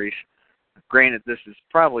horror series. Granted, this is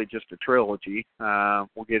probably just a trilogy.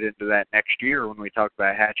 We'll get into that next year when we talk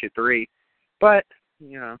about Hatchet 3. But,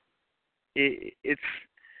 you know, it's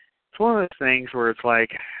one of those things where it's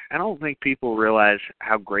like, I don't think people realize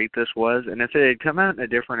how great this was. And if it had come out in a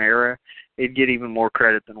different era, it'd get even more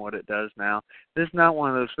credit than what it does now. This is not one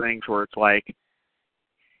of those things where it's like,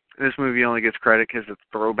 this movie only gets credit because it's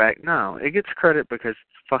throwback. No, it gets credit because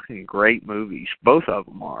it's fucking great movies. Both of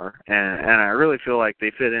them are. And I really feel like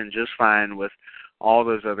they fit in just fine with all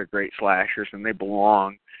those other great slashers, and they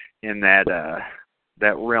belong in that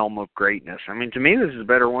realm of greatness. I mean, to me, this is a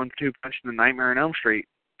better 1-2 punch than Nightmare on Elm Street,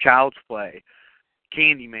 Child's Play,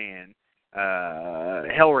 Candyman,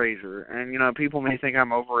 Hellraiser. And, you know, people may think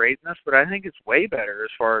I'm overrating this, but I think it's way better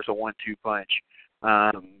as far as a 1-2 punch.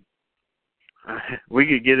 We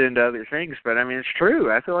could get into other things, but I mean, it's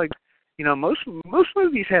true. I feel like, you know, most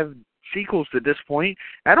movies have sequels to disappoint.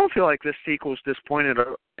 I don't feel like this sequel's disappointed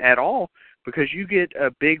at all, because you get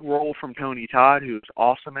a big role from Tony Todd, who's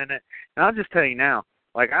awesome in it. And I'll just tell you now,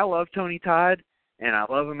 like, I love Tony Todd, and I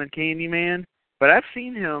love him in Candyman, but I've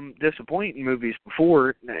seen him disappoint in movies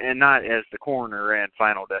before, and not as the coroner and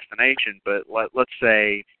Final Destination, but let's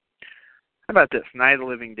say, how about this, Night of the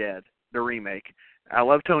Living Dead, the remake. I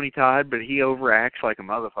love Tony Todd, but he overacts like a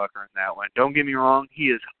motherfucker in that one. Don't get me wrong, he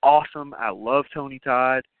is awesome. I love Tony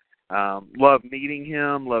Todd. Love meeting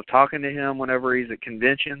him, love talking to him whenever he's at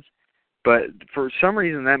conventions. But for some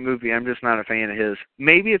reason, that movie, I'm just not a fan of his.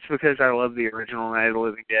 Maybe it's because I love the original Night of the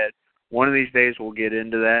Living Dead. One of these days, we'll get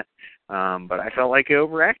into that. But I felt like he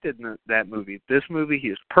overacted in that movie. This movie, he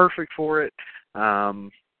is perfect for it.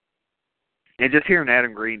 And just hearing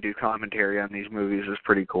Adam Green do commentary on these movies is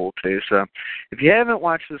pretty cool, too. So if you haven't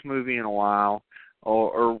watched this movie in a while,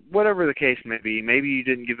 or whatever the case may be, maybe you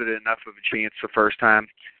didn't give it enough of a chance the first time,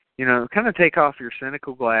 you know, kind of take off your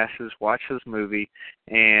cynical glasses, watch this movie,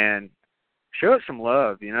 and show it some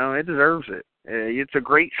love. You know, it deserves it. It's a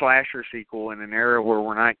great slasher sequel in an era where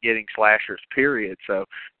we're not getting slashers, period. So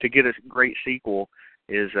to get a great sequel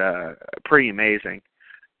is pretty amazing.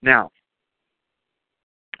 Now,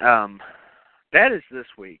 that is this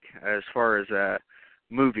week as far as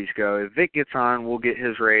movies go. If Vic gets on, we'll get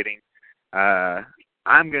his rating. I'm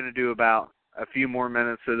going to do about a few more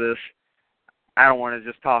minutes of this. I don't want to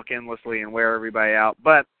just talk endlessly and wear everybody out,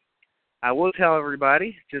 but I will tell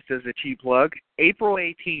everybody, just as a cheap plug, April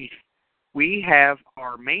 18th, we have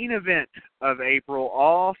our main event of April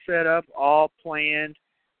all set up, all planned.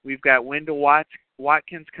 We've got Wendell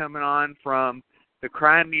Watkins coming on from the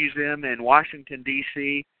Crime Museum in Washington,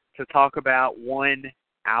 D.C., to talk about one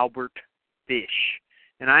Albert Fish.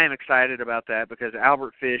 And I am excited about that because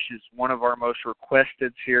Albert Fish is one of our most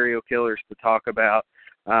requested serial killers to talk about.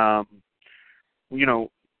 You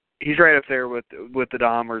know, he's right up there with the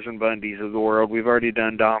Dahmers and Bundys of the world. We've already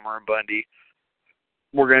done Dahmer and Bundy.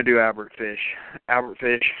 We're going to do Albert Fish. Albert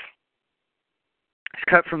Fish is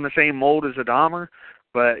cut from the same mold as a Dahmer,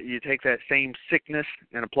 but you take that same sickness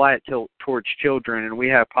and apply it towards children, and we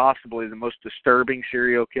have possibly the most disturbing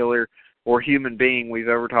serial killer or human being we've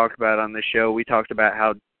ever talked about on this show. We talked about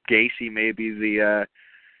how Gacy may be the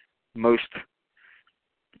most,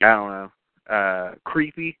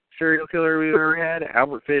 creepy serial killer we've ever had.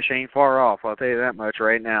 Albert Fish ain't far off, I'll tell you that much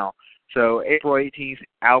right now. So April 18th,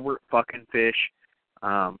 Albert fucking Fish.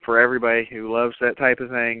 For everybody who loves that type of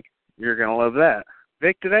thing, you're going to love that.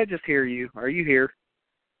 Vic, did I just hear you? Are you here?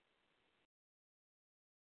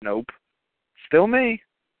 Nope. Still me.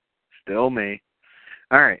 Still me.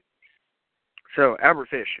 All right. So, Albert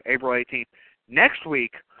Fish, April 18th. Next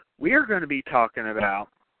week, we are going to be talking about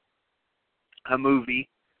a movie.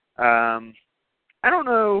 I don't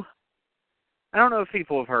know if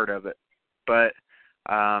people have heard of it, but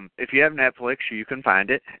if you have Netflix, you can find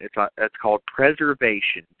it. It's called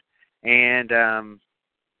Preservation. And,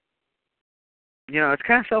 it's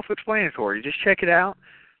kind of self-explanatory. Just check it out.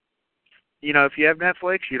 You know, if you have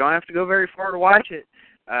Netflix, you don't have to go very far to watch it.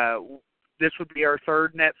 this would be our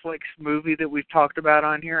third Netflix movie that we've talked about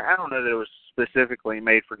on here. I don't know that it was specifically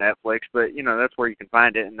made for Netflix, but, you know, that's where you can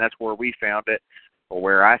find it, and that's where we found it, or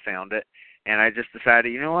where I found it. And I just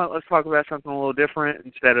decided, you know what, let's talk about something a little different.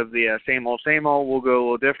 Instead of the same old, we'll go a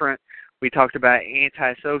little different. We talked about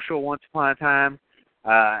Antisocial once upon a time,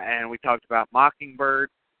 and we talked about Mockingbird.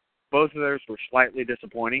 Both of those were slightly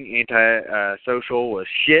disappointing. Antisocial was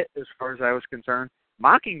shit as far as I was concerned.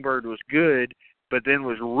 Mockingbird was good, but then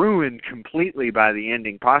was ruined completely by the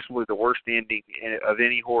ending, possibly the worst ending of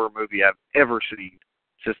any horror movie I've ever seen.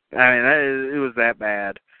 Just, I mean, it was that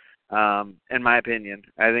bad, in my opinion.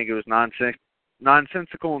 I think it was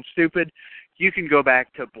nonsensical and stupid. You can go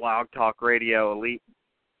back to Blog Talk Radio Elite.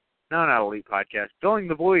 No, not Elite Podcast. Filling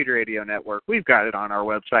the Void Radio Network. We've got it on our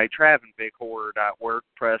website,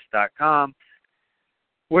 travinbighorror.wordpress.com,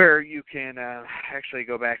 where you can actually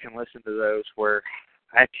go back and listen to those where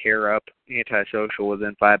I tear up Antisocial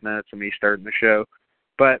within 5 minutes of me starting the show.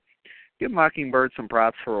 But give Mockingbird some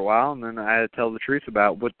props for a while, and then I had to tell the truth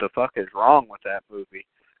about what the fuck is wrong with that movie.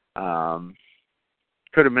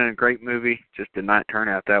 Could have been a great movie, just did not turn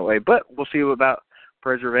out that way. But we'll see about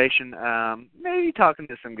Preservation. Maybe talking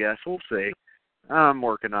to some guests. We'll see. I'm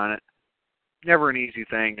working on it. Never an easy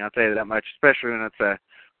thing, I'll tell you that much, especially when it's a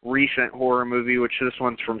recent horror movie, which this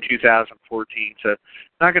one's from 2014, so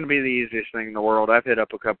not going to be the easiest thing in the world. I've hit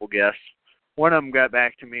up a couple guests. One of them got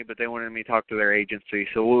back to me, but they wanted me to talk to their agency,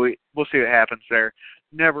 so we'll see what happens there.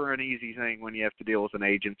 Never an easy thing when you have to deal with an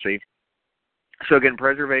agency. So again,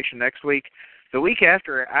 Preservation next week. The week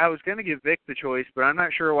after, I was going to give Vic the choice, but I'm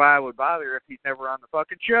not sure why I would bother if he's never on the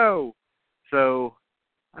fucking show. So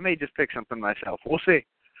I may just pick something myself. We'll see.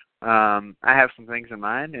 I have some things in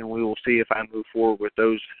mind, and we will see if I move forward with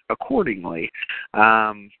those accordingly.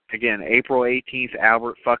 Again, April 18th,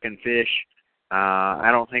 Albert fucking Fish.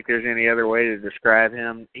 I don't think there's any other way to describe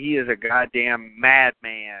him. He is a goddamn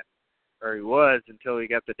madman, or he was until he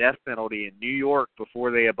got the death penalty in New York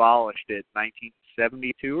before they abolished it in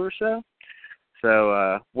 1972 or so.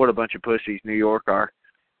 So, what a bunch of pussies New York are.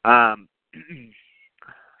 So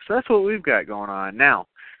that's what we've got going on. Now,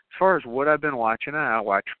 as far as what I've been watching, I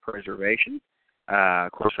watch Preservation.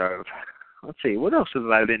 Of course, let's see, what else have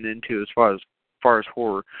I been into as far as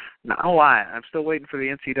horror? Not a lot. I'm still waiting for the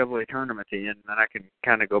NCAA tournament to end, and then I can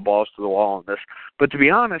kind of go balls to the wall on this. But to be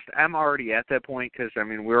honest, I'm already at that point because, I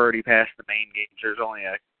mean, we're already past the main games. There's only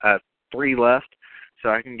 3 left, so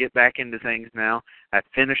I can get back into things now. I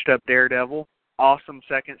finished up Daredevil. Awesome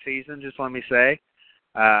second season, just let me say.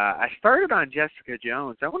 I started on Jessica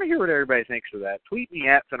Jones. I want to hear what everybody thinks of that. Tweet me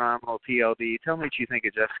at PhenomenalTLD. Tell me what you think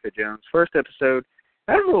of Jessica Jones. First episode,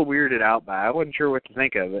 I was a little weirded out by it. I wasn't sure what to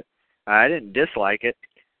think of it. I didn't dislike it.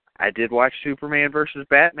 I did watch Superman versus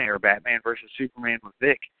Batman, or Batman versus Superman with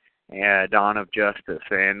Vic, Dawn of Justice,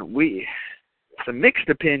 and some mixed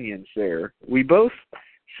opinions there. We both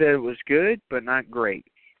said it was good, but not great.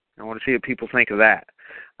 I want to see what people think of that.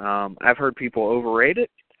 I've heard people overrate it,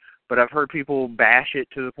 but I've heard people bash it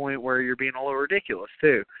to the point where you're being a little ridiculous,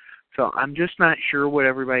 too. So I'm just not sure what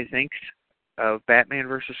everybody thinks of Batman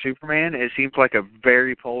versus Superman. It seems like a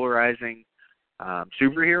very polarizing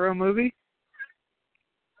superhero movie.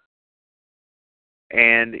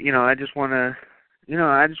 And, I just want to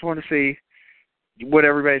see what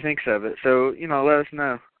everybody thinks of it. So, let us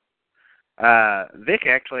know. Vic,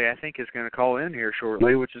 actually, I think is going to call in here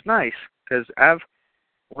shortly, which is nice, because I've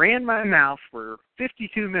ran my mouth for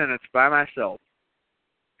 52 minutes by myself,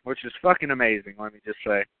 which is fucking amazing, let me just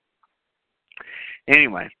say.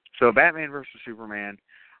 Anyway, so Batman versus Superman,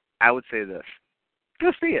 I would say this.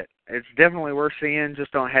 Go see it. It's definitely worth seeing.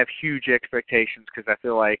 Just don't have huge expectations because I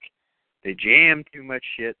feel like they jam too much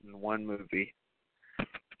shit in one movie.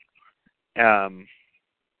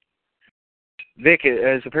 Vic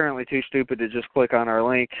is apparently too stupid to just click on our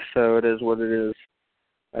link, so it is what it is.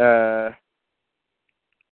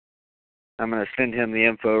 I'm going to send him the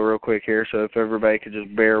info real quick here, so if everybody could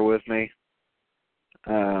just bear with me.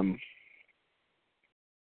 I'll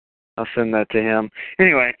send that to him.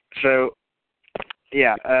 Anyway, so,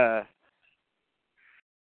 yeah,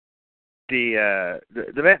 the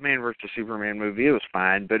Batman vs. Superman movie, it was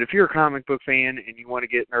fine, but if you're a comic book fan and you want to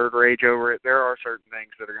get nerd rage over it, there are certain things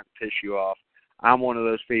that are going to piss you off. I'm one of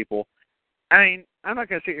those people. I mean, I'm not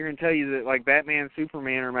going to sit here and tell you that, like, Batman and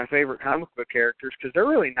Superman are my favorite comic book characters, because they're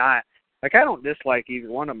really not. Like, I don't dislike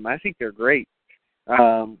either one of them. I think they're great.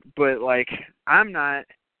 But, like, I'm not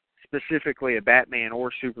specifically a Batman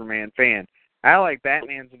or Superman fan. I like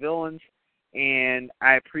Batman's villains, and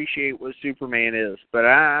I appreciate what Superman is. But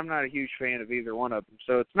I'm not a huge fan of either one of them.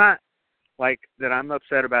 So it's not like, that I'm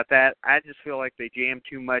upset about that. I just feel like they jammed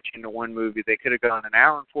too much into one movie. They could have gone an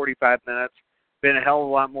hour and 45 minutes, been a hell of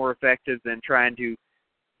a lot more effective than trying to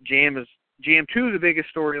jam two of the biggest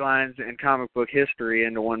storylines in comic book history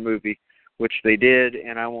into one movie, which they did,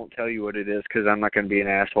 and I won't tell you what it is because I'm not going to be an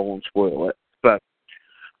asshole and spoil it. But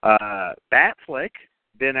Ben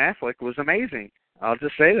Affleck was amazing. I'll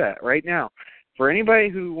just say that right now. For anybody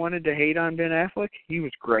who wanted to hate on Ben Affleck, he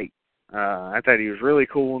was great. I thought he was really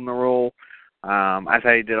cool in the role. I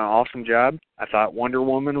thought he did an awesome job. I thought Wonder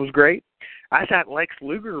Woman was great. I thought Lex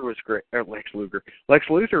Luthor was great. Lex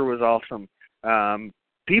Luthor was awesome. A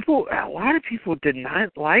lot of people did not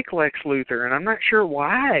like Lex Luthor, and I'm not sure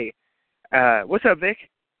why. What's up, Vic?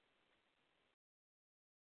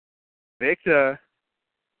 Vic,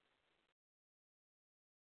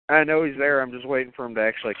 I know he's there. I'm just waiting for him to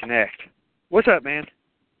actually connect. What's up, man?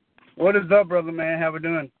 What is up, brother, man? How we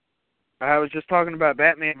doing? I was just talking about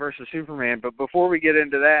Batman versus Superman, but before we get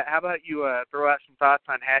into that, how about you throw out some thoughts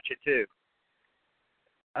on Hatchet, too?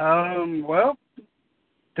 Well,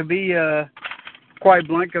 to be quite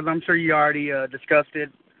blunt, because I'm sure you already discussed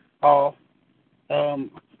it all,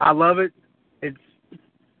 I love it.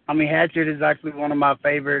 Hatchet is actually one of my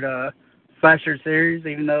favorite slasher series,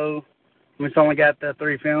 even though it's only got the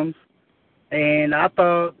 3 films. And I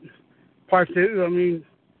thought part 2,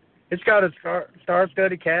 it's got a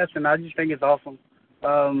star-studded cast, and I just think it's awesome.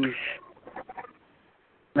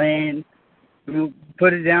 Man,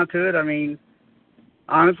 put it down to it.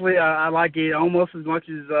 Honestly, I like it almost as much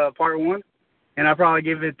as part 1, and I probably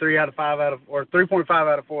give it 3.5 out of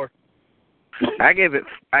 4. I gave it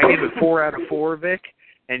 4 out of 4, Vic.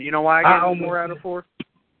 And you know why I gave it 4 out of 4?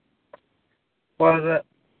 Why is that?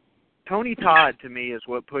 Tony Todd, to me, is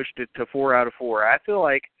what pushed it to 4 out of 4. I feel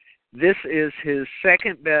like this is his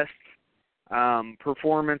second best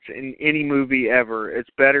performance in any movie ever. It's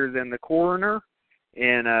better than the Coroner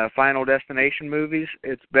in Final Destination movies.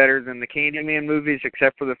 It's better than the Candyman movies,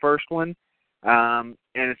 except for the first one. And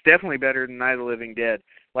it's definitely better than Night of the Living Dead.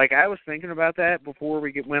 Like, I was thinking about that before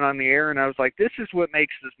we went on the air, and I was like, this is what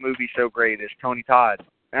makes this movie so great, is Tony Todd.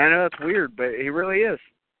 And I know it's weird, but he really is.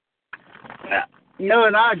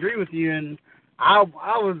 And I agree with you, and I've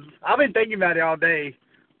been thinking about it all day,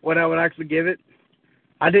 what I would actually give it.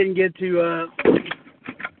 I didn't get to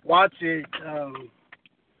watch it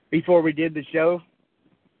before we did the show,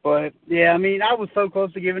 but yeah, I was so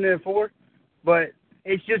close to giving it a 4, but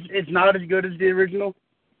it's not as good as the original,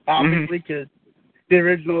 obviously, because the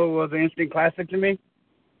original was an instant classic to me.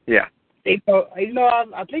 Yeah. Even though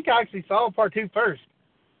I think I actually saw part 2 first.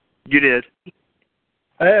 You did.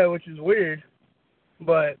 Yeah, which is weird.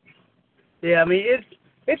 But, yeah,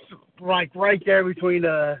 it's like right there between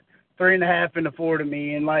the 3.5 and the 4 to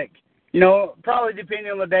me. And, probably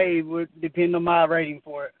depending on the day would depend on my rating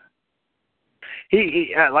for it.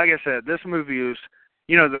 He like I said, this movie was,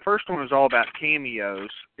 the first one was all about cameos.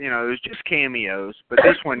 It was just cameos. But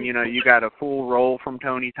this one, you got a full role from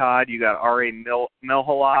Tony Todd. You got R.A.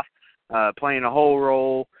 Milhoff playing a whole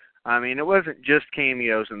role. It wasn't just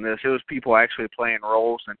cameos in this. It was people actually playing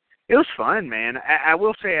roles, and it was fun, man. I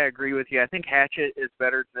will say I agree with you. I think Hatchet is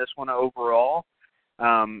better than this one overall.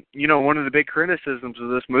 One of the big criticisms of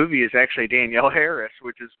this movie is actually Danielle Harris,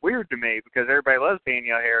 which is weird to me because everybody loves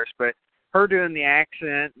Danielle Harris, but her doing the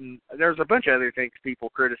accent, and there's a bunch of other things people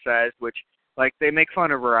criticized, which, like, they make fun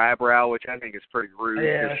of her eyebrow, which I think is pretty rude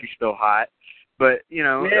because she's still hot. But,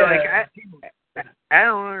 I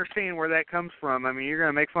don't understand where that comes from. You're going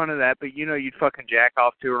to make fun of that, but you'd fucking jack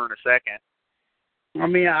off to her in a second.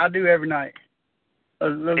 I do every night.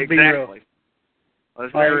 Let's exactly. be real.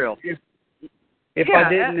 Let's be real. If I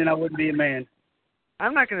didn't, then I wouldn't be a man.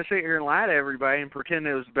 I'm not going to sit here and lie to everybody and pretend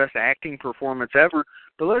it was the best acting performance ever,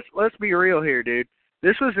 but let's be real here, dude.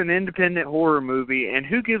 This was an independent horror movie, and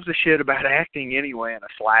who gives a shit about acting anyway in a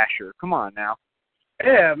slasher? Come on now.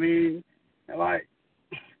 Yeah,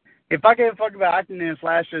 if I gave a fuck about acting in a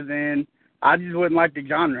slasher, then I just wouldn't like the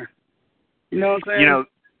genre. You know what I'm saying?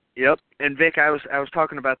 Yep. And Vic, I was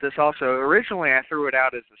talking about this also. Originally, I threw it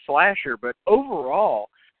out as a slasher, but overall,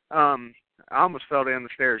 I almost fell down the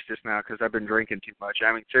stairs just now because I've been drinking too much.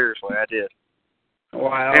 Seriously, I did.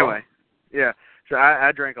 Wow. Anyway, yeah. So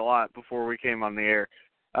I drank a lot before we came on the air.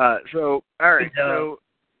 All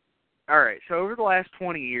right. So over the last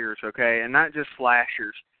 20 years, okay, and not just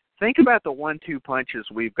slashers, think about the 1-2 punches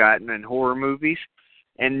we've gotten in horror movies,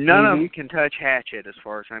 and none of them can touch Hatchet as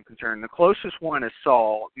far as I'm concerned. The closest one is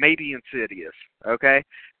Saw, maybe Insidious, okay?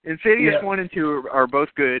 Insidious 1 and 2 are both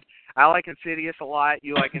good. I like Insidious a lot.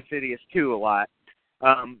 You like Insidious 2 a lot.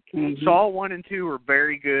 Saw 1 and 2 are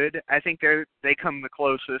very good. I think they come the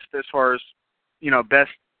closest as far as,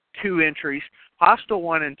 best 2 entries. Hostel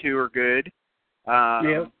 1 and 2 are good.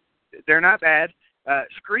 They're not bad.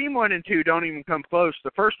 Scream 1 and 2 don't even come close.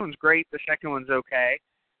 The first one's great. The second one's okay.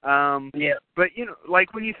 But,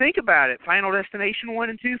 like when you think about it, Final Destination 1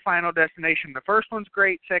 and 2, Final Destination, the first one's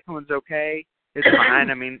great, second one's okay. It's fine.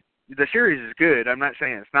 I mean, the series is good. I'm not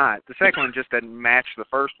saying it's not. The second one just doesn't match the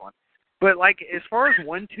first one. But, like, as far as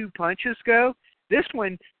 1-2 punches go, this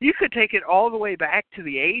one, you could take it all the way back to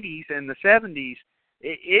the 80s and the 70s.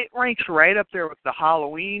 It ranks right up there with the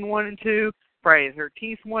Halloween 1 and 2, Friday the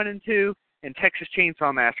 13th 1 and 2, and Texas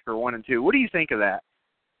Chainsaw Massacre 1 and 2. What do you think of that?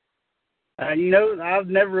 I've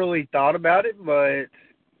never really thought about it, but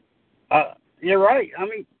you're right. I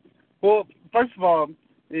mean, well, first of all,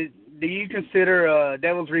 do you consider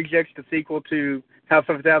Devil's Rejects the sequel to House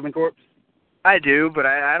of a Thousand Corpses? I do, but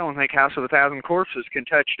I don't think House of a Thousand Corpses can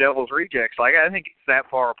touch Devil's Rejects. Like, I think it's that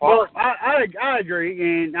far apart. Well, I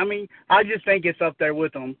agree, and I mean, I just think it's up there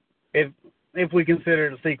with them if we consider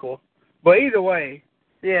it a sequel. But either way,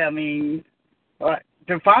 yeah, I mean,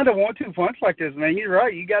 to find a 1-2 punch like this, man, you're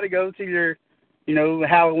right. You got to go to your,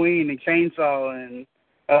 Halloween and Chainsaw and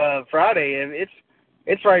Friday.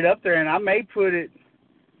 It's right up there, and I may put it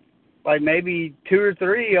like maybe 2 or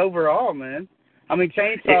 3 overall, man. I mean,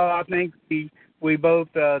 Chainsaw, I think we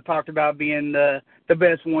both talked about being the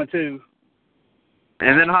best one, too.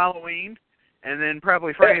 And then Halloween, and then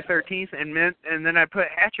probably Friday the 13th, and then I put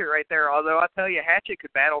Hatchet right there, although I'll tell you, Hatchet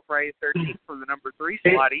could battle Friday the 13th for the number 3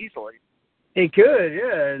 slot easily. It could,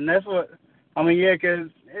 yeah, and that's what, I mean, yeah, because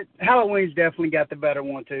Halloween's definitely got the better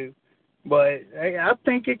one, too. But I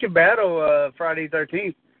think it could battle Friday the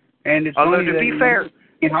 13th. And it's although, to be fair,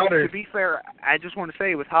 I just want to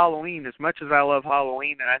say with Halloween, as much as I love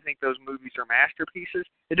Halloween and I think those movies are masterpieces,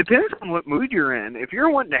 it depends on what mood you're in. If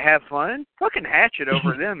you're wanting to have fun, fucking Hatchet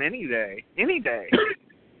over them any day. Any day.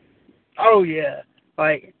 Oh, yeah.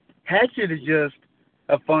 Like, Hatchet is just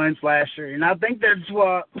a fun slasher, and I think that's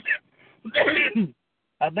why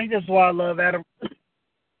I love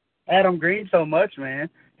Adam Green so much, man.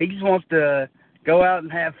 He just wants to go out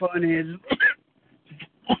and have fun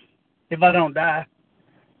if I don't die.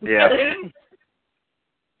 Yeah.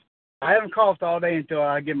 I haven't coughed all day until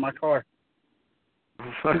I get in my car.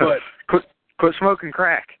 But quit smoking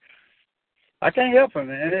crack. I can't help it,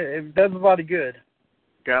 man. It does the body good.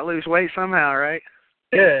 Gotta lose weight somehow, right?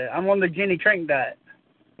 Yeah, I'm on the Jenny Crank diet.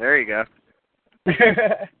 There you go.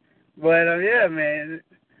 But, yeah, man,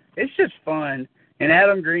 it's just fun. And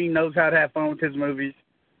Adam Green knows how to have fun with his movies.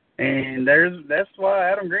 And that's why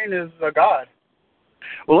Adam Green is a god.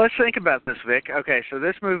 Well, let's think about this, Vic. Okay, so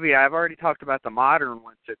this movie, I've already talked about the modern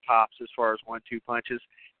ones it tops as far as 1-2 punches.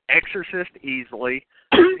 Exorcist easily,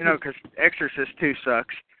 because Exorcist 2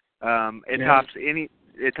 sucks.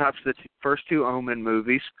 It tops the first 2 Omen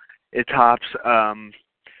movies. It tops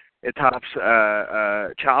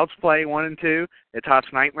Child's Play 1 and 2. It tops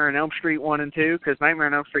Nightmare on Elm Street 1 and 2, because Nightmare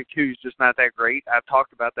on Elm Street 2 is just not that great. I've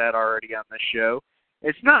talked about that already on this show.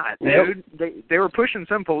 It's not, dude. Yep. They were pushing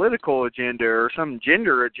some political agenda or some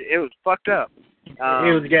gender agenda. It was fucked up. It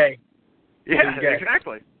was gay. Yeah,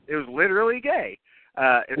 exactly. It was literally gay.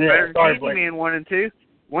 It's better than Candyman 1 and 2.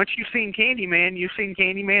 Once you've seen Candyman, you've seen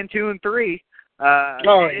Candyman 2 and 3.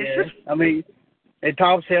 I mean, it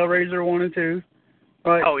tops Hellraiser 1 and 2.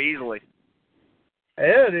 But, easily.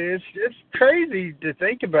 Yeah, it is. It's crazy to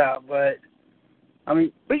think about, but I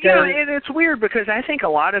mean, and it's weird because I think a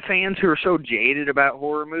lot of fans who are so jaded about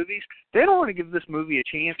horror movies, they don't want to give this movie a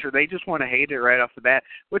chance, or they just want to hate it right off the bat,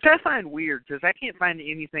 which I find weird because I can't find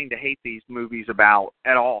anything to hate these movies about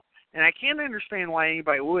at all. And I can't understand why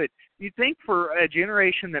anybody would. You'd think for a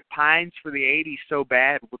generation that pines for the 80s so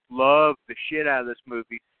bad would love the shit out of this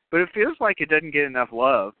movie, but it feels like it doesn't get enough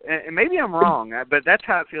love. And maybe I'm wrong, but that's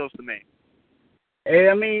how it feels to me.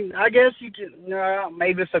 I mean, I guess you can,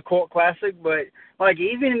 maybe it's a cult classic, but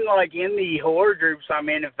even in the horror groups I'm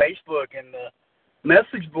in Facebook and the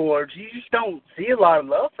message boards, you just don't see a lot of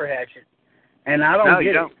love for Hatchet. And I don't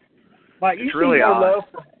get it. Like, you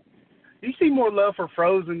see more love for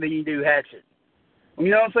Frozen than you do Hatchet.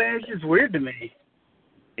 You know what I'm saying? It's just weird to me.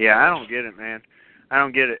 Yeah, I don't get it, man. I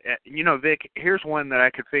don't get it. Vic, here's one that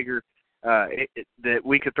I could figure that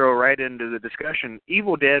we could throw right into the discussion.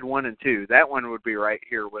 Evil Dead 1 and 2. That one would be right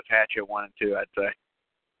here with Hatchet 1 and 2, I'd say.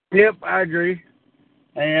 Yep, I agree.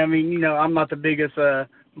 And, I mean, I'm not the biggest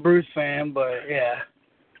Bruce fan, but, yeah.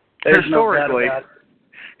 Historically,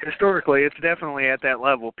 it's definitely at that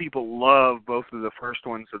level. People love both of the first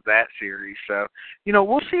ones of that series. So,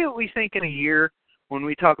 we'll see what we think in a year when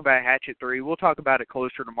we talk about Hatchet 3. We'll talk about it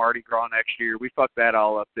closer to Mardi Gras next year. We fucked that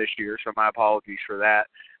all up this year, so my apologies for that.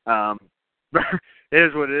 It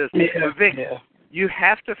is what it is. Yeah, but Vic, You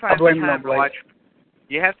have to find the time to watch.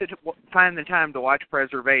 You have to find the time to watch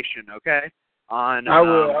Preservation, okay? I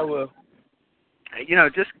will. You know,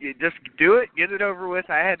 just do it, get it over with.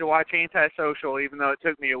 I had to watch Antisocial, even though it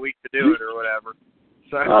took me a week to do it or whatever.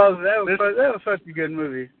 So that was such a good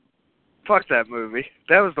movie. Fuck that movie.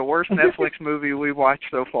 That was the worst Netflix movie we've watched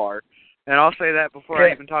so far. And I'll say that before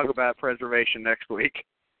I even talk about Preservation next week.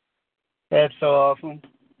 That's so awesome.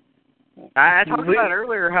 I talked about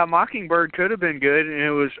earlier how Mockingbird could have been good, and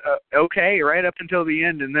it was okay right up until the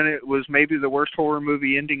end, and then it was maybe the worst horror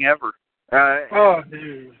movie ending ever.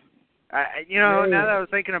 Dude. Now that I was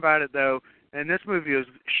thinking about it, though, and this movie was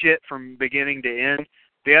shit from beginning to end,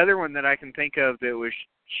 the other one that I can think of that was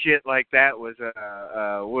shit like that was,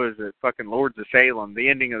 what is it, fucking Lords of Salem. The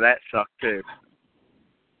ending of that sucked, too.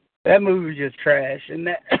 That movie was just trash, and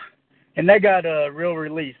that got a real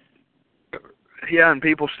release. Yeah, and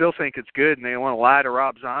people still think it's good, and they want to lie to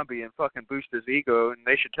Rob Zombie and fucking boost his ego, and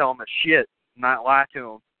they should tell him it's shit, not lie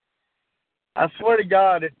to him. I swear to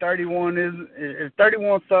God, if 31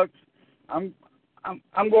 sucks, I'm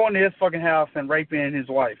going to his fucking house and raping his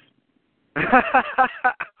wife.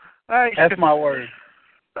 That's my word.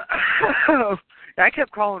 I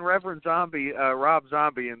kept calling Reverend Zombie Rob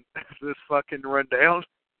Zombie in this fucking rundown.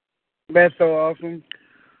 That's so awesome.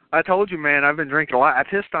 I told you, man, I've been drinking a lot. I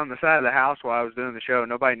pissed on the side of the house while I was doing the show.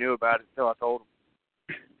 Nobody knew about it until I told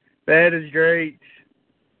them. That is great.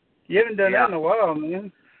 You haven't done that in a while,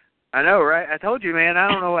 man. I know, right? I told you, man, I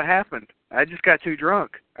don't know what happened. I just got too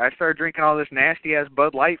drunk. I started drinking all this nasty-ass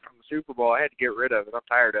Bud Light from the Super Bowl. I had to get rid of it. I'm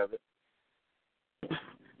tired of it.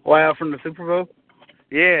 Wow, from the Super Bowl?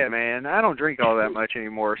 Yeah, man. I don't drink all that much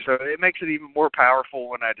anymore, so it makes it even more powerful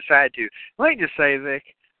when I decide to. Let me just say, Vic,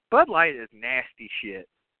 Bud Light is nasty shit.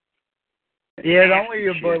 Yeah, the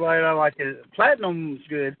only Bud Light I like is Platinum's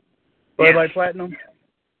good. Bud Light Platinum?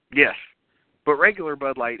 Yes. But regular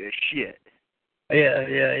Bud Light is shit. Yeah.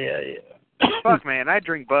 Fuck, man, I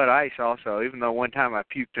drink Bud Ice also, even though one time I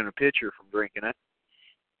puked in a pitcher from drinking it.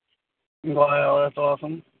 Wow, that's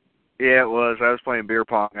awesome. Yeah, it was. I was playing beer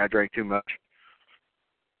pong. I drank too much.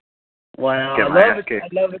 Wow,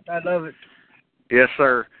 I love it. Yes,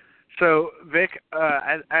 sir. So, Vic,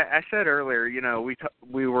 I said earlier,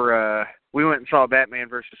 we went and saw Batman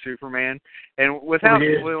versus Superman, and without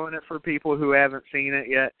spoiling it for people who haven't seen it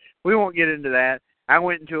yet, we won't get into that. I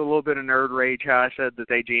went into a little bit of nerd rage how I said that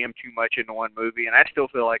they jammed too much into one movie, and I still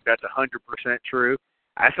feel like that's 100% true.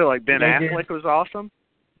 I feel like Ben Affleck was awesome.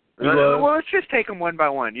 Well, let's just take them one by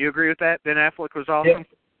one. You agree with that? Ben Affleck was awesome?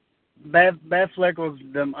 Yep. Batfleck was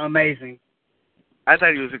amazing. I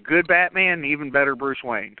thought he was a good Batman and even better Bruce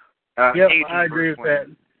Wayne. Yep, I agree with that.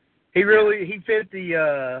 He fit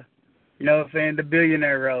the, the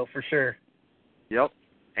billionaire role for sure. Yep,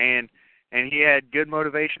 and he had good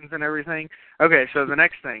motivations and everything. Okay, so the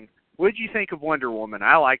next thing, what did you think of Wonder Woman?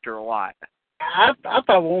 I liked her a lot. I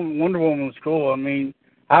thought Wonder Woman was cool. I mean,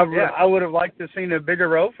 I would have liked to have seen a bigger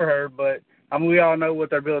role for her, but we all know what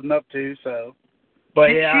they're building up to. So, but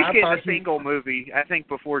she's getting a single movie, I think,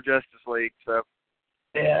 before Justice League. So,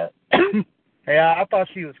 yeah, yeah, I thought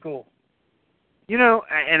she was cool.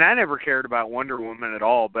 And I never cared about Wonder Woman at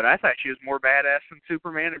all, but I thought she was more badass than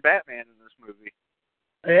Superman and Batman in this movie.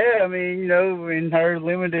 Yeah, I mean, in her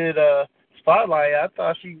limited spotlight, I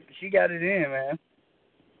thought she got it in, man.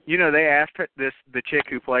 They asked her, the chick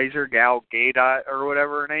who plays her, Gal Gadot or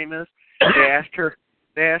whatever her name is. They asked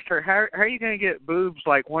her, how are you going to get boobs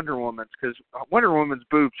like Wonder Woman's? Because Wonder Woman's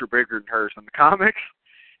boobs are bigger than hers in the comics.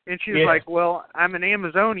 And she was like, well, I'm an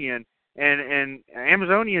Amazonian, and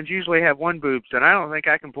Amazonians usually have one boobs, and I don't think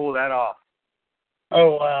I can pull that off.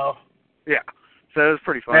 Oh, wow. Yeah, so it was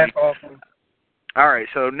pretty funny. That's awesome. All right,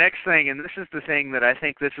 so next thing, and this is the thing that I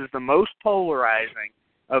think this is the most polarizing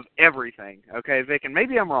of everything, okay, Vic, and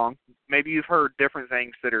maybe I'm wrong. Maybe you've heard different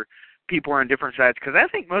things that people are on different sides, because I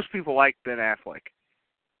think most people like Ben Affleck.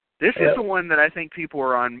 This is the one that I think people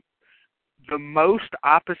are on the most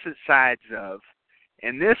opposite sides of,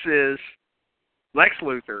 and this is Lex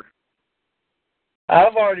Luthor.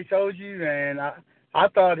 I've already told you, and I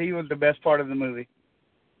thought he was the best part of the movie.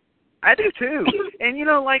 I do too. And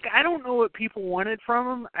I don't know what people wanted from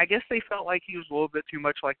him. I guess they felt like he was a little bit too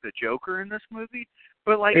much like the Joker in this movie.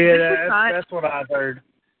 But that's what I've heard.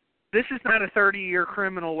 This is not a 30-year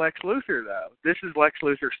criminal Lex Luthor though. This is Lex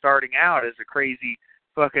Luthor starting out as a crazy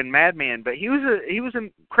fucking madman. But he was a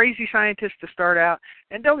crazy scientist to start out.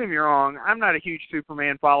 And don't get me wrong, I'm not a huge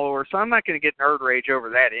Superman follower, so I'm not going to get nerd rage over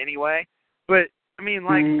that anyway. But I mean,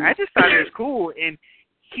 I just thought it was cool, and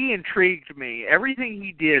he intrigued me. Everything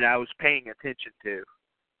he did, I was paying attention to.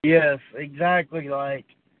 Yes, exactly.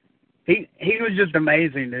 He was just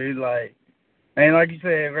amazing, dude. And like you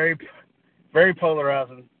said, very, very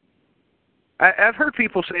polarizing. I've heard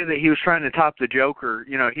people say that he was trying to top the Joker,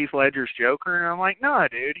 Heath Ledger's Joker, and I'm like, no,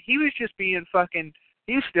 dude, he was just being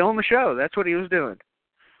he was stealing the show. That's what he was doing.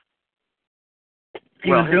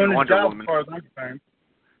 He was doing his job as far as I'm concerned.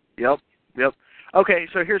 Yep. Okay,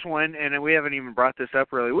 so here's one, and we haven't even brought this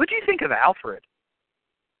up really. What do you think of Alfred?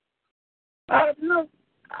 No,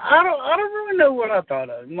 I don't really know what I thought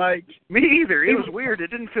of him. Like, me either. It was weird.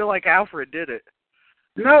 It didn't feel like Alfred did it.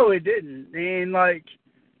 No, it didn't. And like,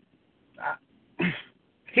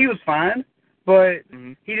 he was fine, but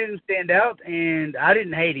he didn't stand out, and I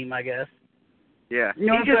didn't hate him, I guess. Yeah, he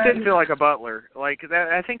just didn't feel like a butler. Like that,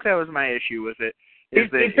 I think that was my issue with it. He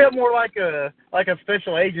felt more like a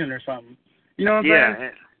special agent or something. You know what I'm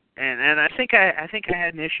saying? Yeah, and I think I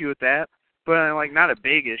had an issue with that, but like not a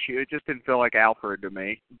big issue. It just didn't feel like Alfred to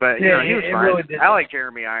me. But he was fine. Really didn't. I like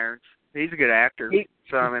Jeremy Irons. He's a good actor. He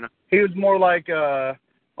was more like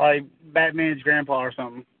Batman's grandpa or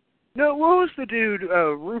something. No, what was the dude?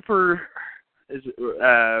 Rupert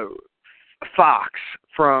Fox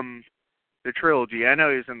from the trilogy. I know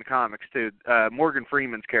he was in the comics too. Morgan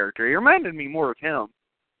Freeman's character. He reminded me more of him.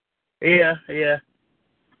 Yeah.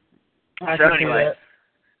 So anyway,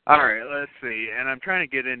 all right, let's see. And I'm trying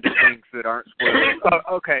to get into things that aren't spoilers.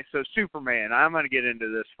 Oh, okay, so Superman. I'm going to get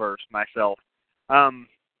into this first myself.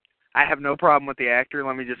 I have no problem with the actor.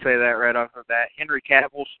 Let me just say that right off of that. Henry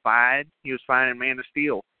Cavill's fine. He was fine in Man of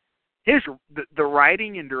Steel. The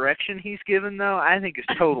writing and direction he's given, though, I think is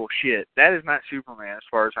total shit. That is not Superman as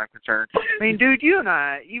far as I'm concerned. I mean, dude, you and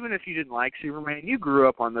I, even if you didn't like Superman, you grew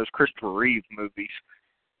up on those Christopher Reeve movies.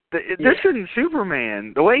 This isn't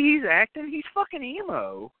Superman. The way he's acting, he's fucking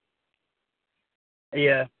emo.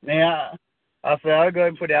 Yeah. I'll go ahead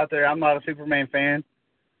and put it out there. I'm not a Superman fan.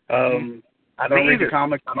 I don't read the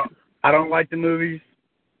comics. I don't like the movies.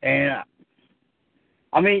 And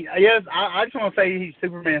I mean, yes, I just want to say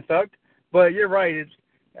Superman sucked, but you're right.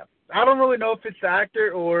 I don't really know if it's the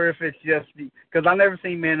actor or if it's just because I've never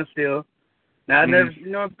seen Man of Steel. Now I never,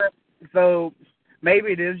 you know what I'm saying? So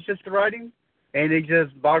maybe it is just the writing, and it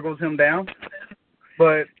just boggles him down.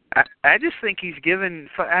 But I just think he's given.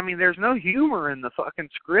 I mean, there's no humor in the fucking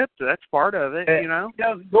script. That's part of it, you know.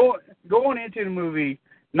 Going into the movie,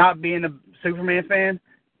 not being a Superman fan,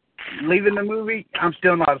 leaving the movie, I'm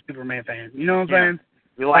still not a Superman fan. You know what I'm saying?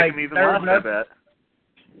 You like him even less, I bet.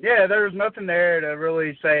 Yeah, there was nothing there to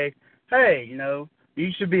really say, hey,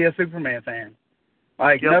 you should be a Superman fan.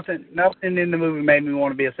 Like, nothing in the movie made me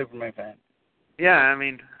want to be a Superman fan. Yeah, I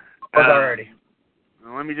mean... already.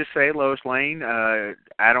 Let me just say, Lois Lane,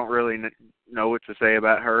 I don't really know what to say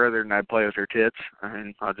about her other than I'd play with her tits. I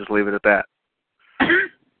mean, I'll just leave it at that.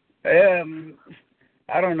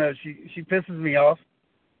 I don't know. She pisses me off.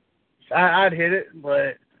 I'd hit it,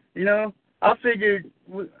 but, I figured,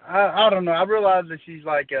 I don't know. I realized that she's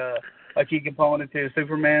like a key component to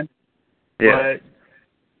Superman. Yeah.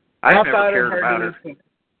 But I never cared about her.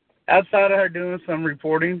 Outside of her doing some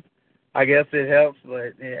reporting, I guess it helps.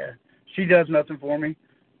 But, yeah, she does nothing for me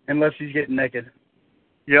unless she's getting naked.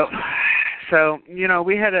 Yep. So,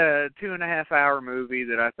 we had a 2.5-hour movie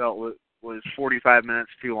that I felt was 45 minutes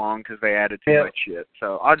too long because they added too much shit.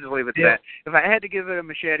 So I'll just leave it at that. If I had to give it a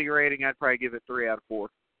machete rating, I'd probably give it 3 out of 4.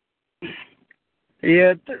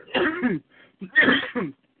 Yeah,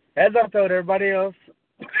 as I've told everybody else,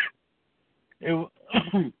 it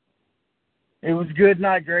was good,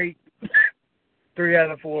 not great. 3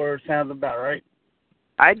 out of 4 sounds about right.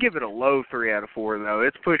 I'd give it a low 3 out of 4 though.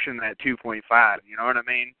 It's pushing that 2.5. You know what I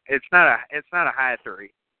mean? It's not a high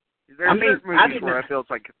 3. There's movies where I feel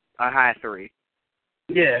it's like a high 3.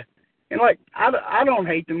 Yeah, and like I don't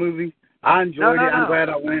hate the movie. I enjoyed it. I'm glad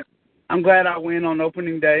I went. I'm glad I went on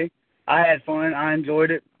opening day. I had fun. I enjoyed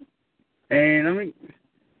it. And, I mean,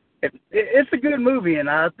 it's a good movie, and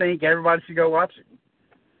I think everybody should go watch it.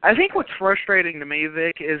 I think what's frustrating to me,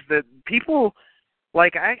 Vic, is that people,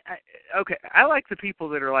 like, I like the people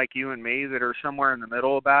that are like you and me that are somewhere in the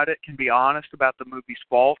middle about it, can be honest about the movie's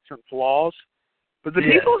faults and flaws. But the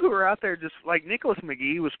people who are out there just, like, Nicholas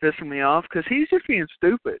McGee was pissing me off because he's just being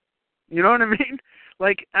stupid. You know what I mean?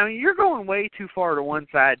 Like, I mean, you're going way too far to one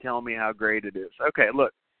side telling me how great it is. Okay,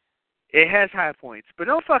 look. It has high points, but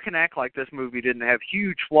don't fucking act like this movie didn't have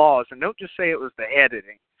huge flaws, and don't just say it was the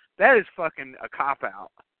editing. That is fucking a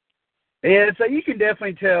cop-out. Yeah, so you can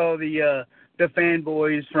definitely tell the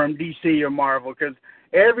fanboys from DC or Marvel, because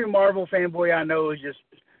every Marvel fanboy I know is just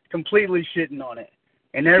completely shitting on it.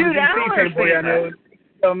 And every DC fanboy I know is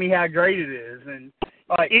telling me how great it is. And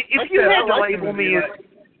like, if you had to label me as...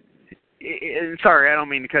 sorry, I don't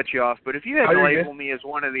mean to cut you off, but if you had to label good. me as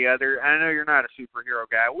one or the other, I know you're not a superhero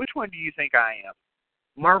guy. Which one do you think I am?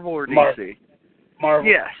 Marvel or DC? Marvel.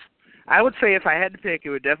 Yes. I would say if I had to pick, it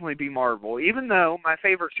would definitely be Marvel, even though my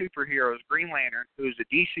favorite superhero is Green Lantern, who's a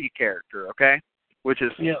DC character, okay? Which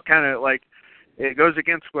is kind of like, it goes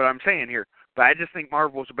against what I'm saying here. But I just think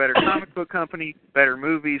Marvel's a better comic book company, better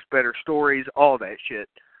movies, better stories, all that shit.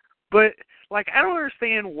 But, like, I don't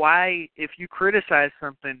understand why, if you criticize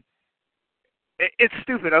something, it's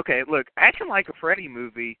stupid. Okay, look, I can like a Freddy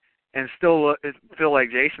movie and still feel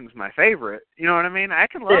like Jason's my favorite. You know what I mean? I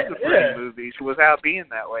can love the Freddy movies without being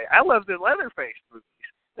that way. I love the Leatherface movies.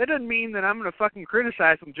 That doesn't mean that I'm going to fucking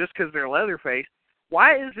criticize them just because they're Leatherface.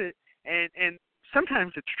 Why is it, and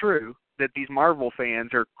sometimes it's true that these Marvel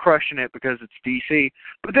fans are crushing it because it's DC,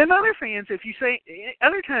 but then other times if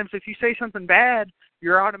you say something bad,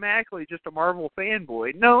 you're automatically just a Marvel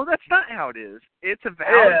fanboy. No, that's not how it is. It's a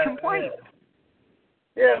valid complaint.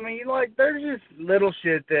 Yeah, I mean, like, there's just little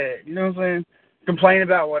shit that, you know what I'm saying, complain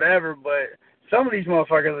about whatever, but some of these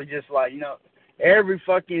motherfuckers are just like, you know, every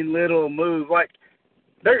fucking little move. Like,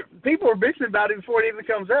 people are bitching about it before it even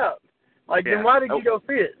comes out. Like, then why did you go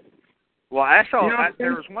see it? Well,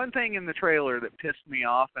 there was one thing in the trailer that pissed me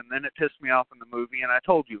off, and then it pissed me off in the movie, and I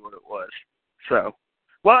told you what it was. So,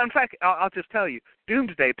 well, in fact, I'll just tell you,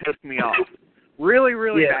 Doomsday pissed me off really,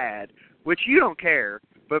 really bad, which you don't care,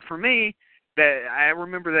 but for me, that I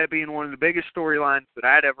remember that being one of the biggest storylines that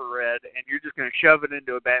I'd ever read, and you're just going to shove it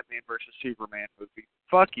into a Batman versus Superman movie.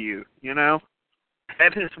 Fuck you, you know?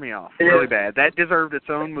 That pissed me off really bad. That deserved its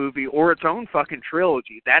own movie or its own fucking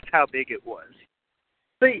trilogy. That's how big it was.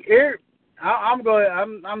 See, here, I'm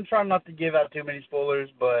trying not to give out too many spoilers,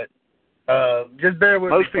 but just bear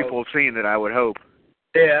with me. Most people have seen it, I would hope.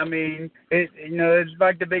 Yeah, I mean, it's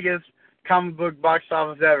like the biggest comic book box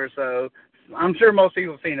office ever, so I'm sure most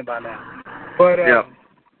people have seen it by now. But I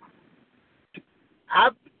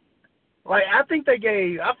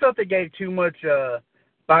felt they gave too much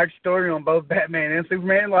backstory on both Batman and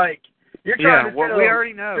Superman. Like, you're trying to tell we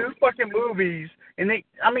already know 2 fucking movies, and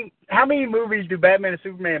how many movies do Batman and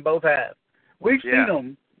Superman both have? We've seen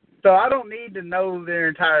them, so I don't need to know their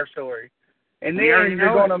entire story. And then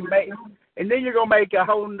you're gonna make a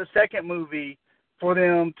whole second movie for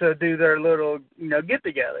them to do their little, get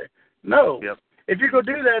together. No. Yep. If you're going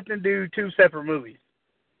to do that, then do 2 separate movies.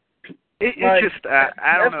 I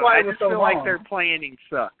don't know. I just feel like their planning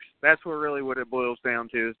sucks. That's what it boils down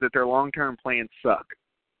to, is that their long-term plans suck.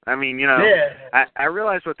 I mean, I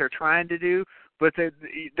realize what they're trying to do, but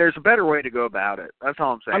there's a better way to go about it. That's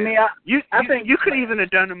all I'm saying. I mean, I think you could even have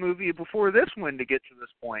done a movie before this one to get to this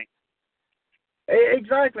point.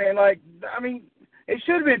 Exactly. And, it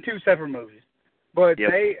should have been 2 separate movies. But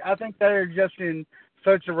I think they're just in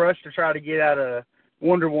such a rush to try to get out a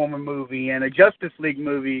Wonder Woman movie and a Justice League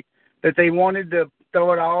movie that they wanted to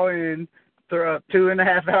throw it all in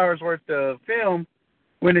 2.5 hours worth of film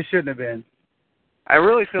when it shouldn't have been. I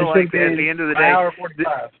really feel like at the end of the day, hour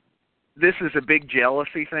 45. This is a big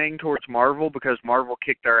jealousy thing towards Marvel because Marvel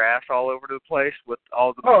kicked their ass all over the place with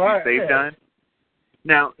all the movies they've done.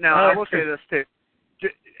 Now I will say this too.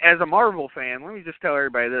 As a Marvel fan, let me just tell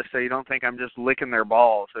everybody this so you don't think I'm just licking their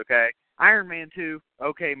balls, okay? Iron Man 2,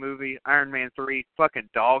 okay movie. Iron Man 3, fucking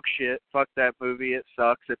dog shit. Fuck that movie. It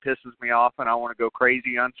sucks. It pisses me off, and I want to go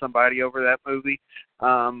crazy on somebody over that movie.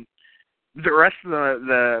 The rest of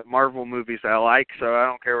the Marvel movies I like, so I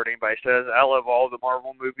don't care what anybody says. I love all the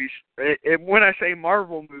Marvel movies. When I say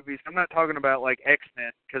Marvel movies, I'm not talking about like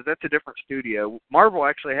X-Men, because that's a different studio. Marvel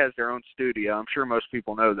actually has their own studio. I'm sure most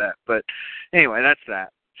people know that. But anyway, that's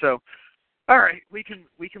that. So, all right, we can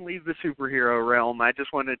leave the superhero realm. I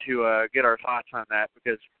just wanted to get our thoughts on that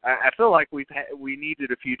because I feel like we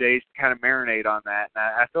needed a few days to kind of marinate on that. And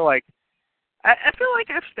I feel like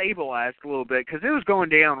I've stabilized a little bit because it was going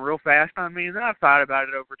down real fast on me, and then I've thought about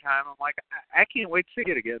it over time. I'm like, I can't wait to see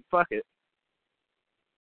it again. Fuck it.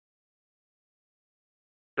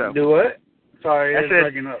 So do what? Sorry, it's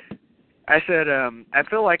breaking up. I said, I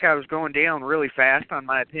feel like I was going down really fast on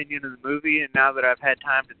my opinion of the movie, and now that I've had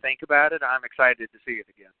time to think about it, I'm excited to see it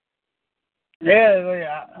again.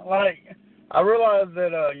 Yeah, I realize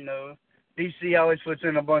that, DC always puts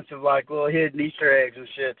in a bunch of, little hidden Easter eggs and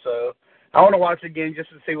shit, so I want to watch it again just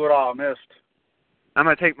to see what all I missed. I'm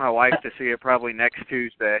going to take my wife to see it probably next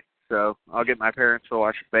Tuesday, so I'll get my parents to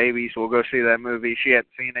watch Babies. We'll go see that movie. She hasn't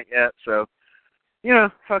seen it yet, so,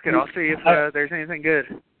 fuck it. I'll see if there's anything good.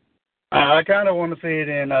 I kind of want to see it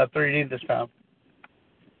in 3D this time.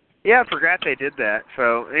 Yeah, I forgot they did that.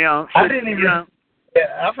 So, I didn't even.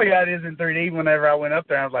 Yeah, I forgot it was in 3D whenever I went up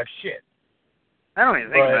there. I was like, shit. I don't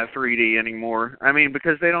even think about 3D anymore. I mean,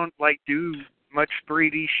 because they don't do much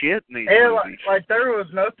 3D shit in these movies. Like there was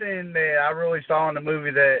nothing that I really saw in the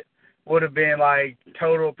movie that would have been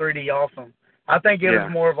total 3D awesome. I think it was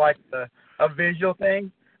more of a visual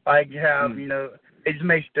thing. Like you have, it just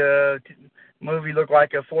makes the movie look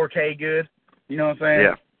like a 4K good. You know what I'm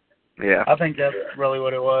saying? Yeah. I think that's really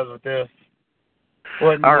what it was with this.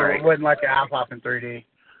 Wasn't like an eye-popping 3D.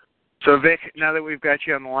 So, Vic, now that we've got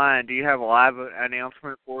you on the line, do you have a live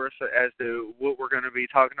announcement for us as to what we're going to be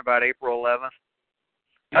talking about April 11th?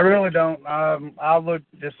 I really don't. I'll look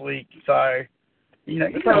this week. Sorry. I'll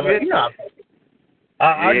get you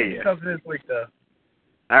something this week, though.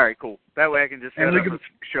 All right, cool. That way I can just set up a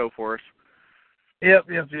show for us. Yep.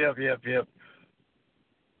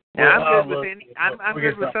 Now, I'm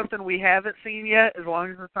good with something we haven't seen yet, as long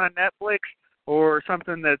as it's on Netflix, or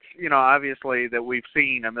something that's, obviously that we've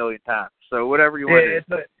seen a million times. So whatever you want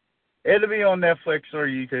to do. It'll be on Netflix or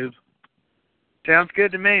YouTube. Sounds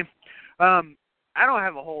good to me. I don't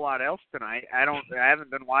have a whole lot else tonight. I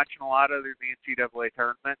haven't been watching a lot other than the NCAA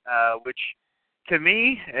tournament, which to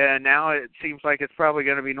me now it seems like it's probably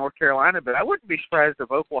going to be North Carolina, but I wouldn't be surprised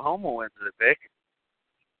if Oklahoma wins it, Vic.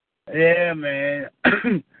 Yeah, man.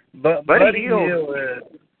 But Buddy Hield,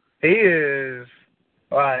 he is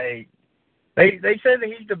they said that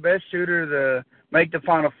he's the best shooter to make the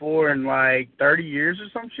Final Four in 30 years or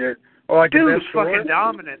some shit. Or Dude was fucking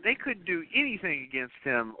dominant. They couldn't do anything against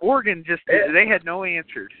him. Oregon they had no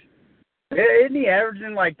answers. Yeah, isn't he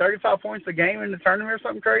averaging 35 points a game in the tournament or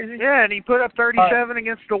something crazy? Yeah, and he put up 37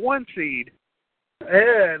 against the 1 seed.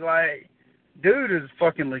 Yeah, dude is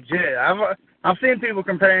fucking legit. I've seen people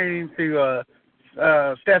comparing him to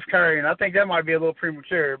Steph Curry, and I think that might be a little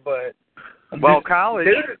premature, but college.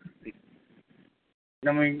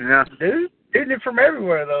 Dude, dude is from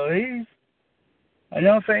everywhere though. You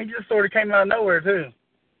know what I'm saying? He just sort of came out of nowhere too.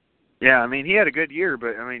 Yeah, he had a good year,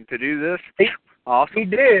 but to do this, awesome. He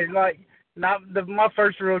did. My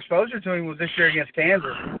first real exposure to him was this year against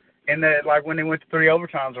Kansas, and that when they went to 3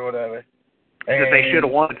 overtimes or whatever. That they should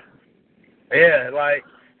have won. Yeah,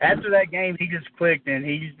 after that game, he just clicked, and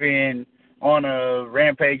he's been on a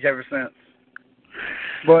rampage ever since.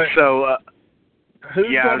 But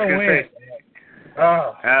who's gonna win?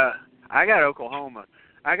 I got Oklahoma.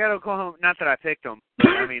 Not that I picked them,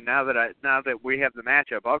 but now that we have the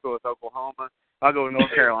matchup, I'll go with Oklahoma. I'll go with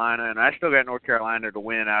North Carolina, and I still got North Carolina to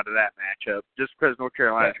win out of that matchup, just because North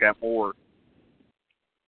Carolina's got more.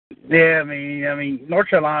 Yeah, North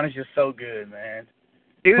Carolina's just so good, man.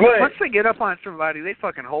 Dude, once they get up on somebody, they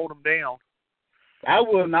fucking hold them down. I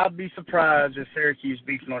will not be surprised if Syracuse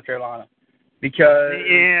beats North Carolina, because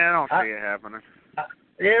I don't see it happening.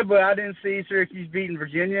 But I didn't see Syracuse beating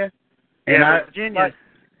Virginia. Virginia,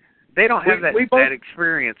 they don't have that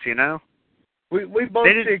experience, We both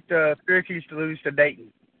picked Syracuse to lose to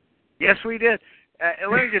Dayton. Yes, we did.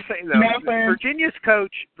 Let me just say, though, Virginia's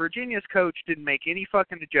coach didn't make any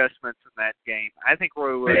fucking adjustments in that game. I think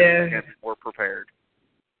Roy Williams was more prepared.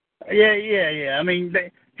 Yeah.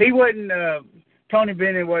 He wasn't. Tony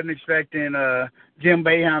Bennett wasn't expecting Jim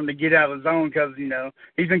Boeheim to get out of the zone because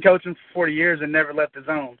he's been coaching for 40 years and never left the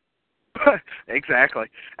zone. Exactly.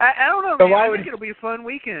 I don't know. So I think it'll be a fun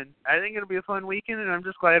weekend. And I'm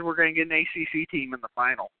just glad we're going to get an ACC team in the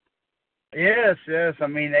final. Yes. The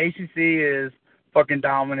ACC is fucking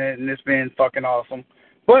dominant, and it's been fucking awesome.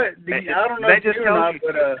 But I don't know if you or not,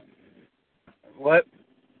 but what?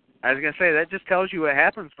 I was going to say, that just tells you what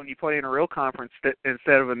happens when you play in a real conference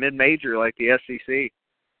instead of a mid-major like the SEC.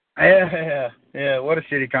 Yeah. What a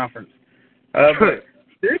shitty conference. But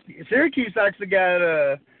Syracuse actually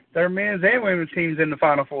got their men's and women's teams in the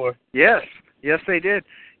Final Four. Yes, they did.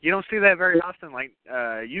 You don't see that very often.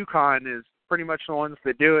 UConn is pretty much the ones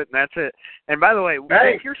that do it, and that's it. And by the way,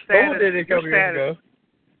 your status.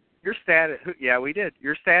 Yeah, we did.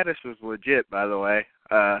 Your status was legit, by the way.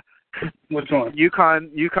 Which one?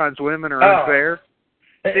 UConn's women are unfair.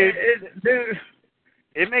 Dude,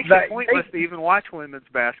 it makes it pointless to even watch women's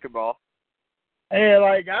basketball. Yeah,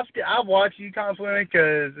 I watch UConn's women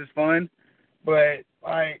because it's fun, but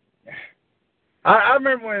I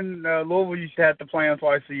remember when Louisville used to have to play them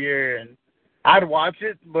twice a year, and I'd watch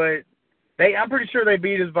it, but I'm pretty sure they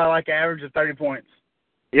beat us by an average of 30 points.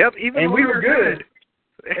 Yep, even we were good.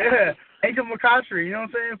 Yeah. Angel McCoskey, you know what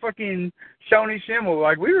I'm saying? Fucking Shoni Schimmel.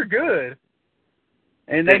 We were good.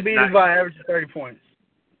 And they beat us by an average of 30 points.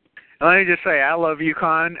 Let me just say, I love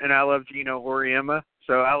UConn, and I love Gino Auriemma,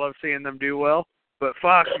 so I love seeing them do well. But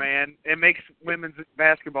fuck, man, it makes women's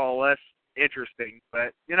basketball less interesting.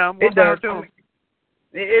 But, it does.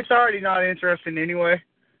 It's already not interesting anyway,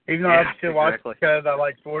 even though I still watch it because I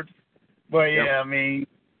like sports. But yeah, I mean,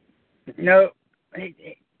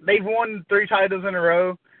 they've won 3 titles in a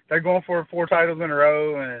row. They're going for 4 titles in a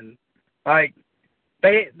row, and like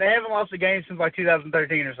they haven't lost a game since like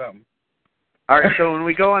 2013 or something. All right, so when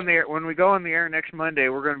we go on the air next Monday,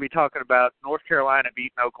 we're going to be talking about North Carolina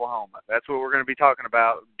beating Oklahoma. That's what we're going to be talking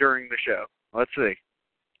about during the show. Let's see.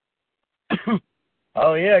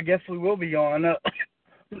 Oh yeah, I guess we will be on.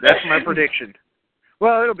 That's my prediction.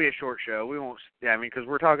 Well, it'll be a short show. We won't. Yeah, I mean, because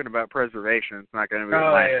we're talking about preservation. It's not going to be the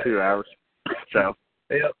last 2 hours. So.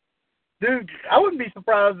 Yep. Dude, I wouldn't be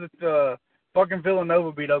surprised if fucking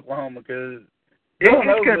Villanova beat Oklahoma because it's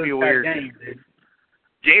going to be weird. Game, dude.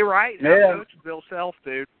 Jay Wright coached Bill Self,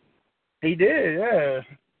 dude. He did, yeah.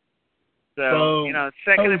 So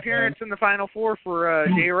second appearance in the Final Four for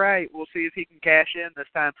Jay Wright. We'll see if he can cash in this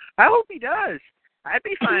time. I hope he does. I'd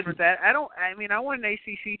be fine with that. I want an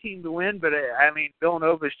ACC team to win, but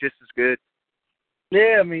Villanova's just as good.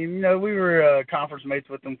 Yeah, I mean, we were conference mates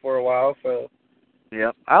with them for a while, so.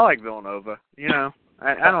 Yep, I like Villanova. I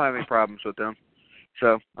don't have any problems with them,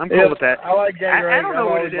 so I'm cool with that. I like Jay Wright. I don't know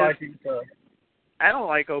what it is. I don't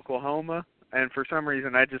like Oklahoma, and for some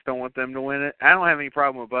reason, I just don't want them to win it. I don't have any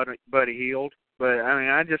problem with Buddy Hield, but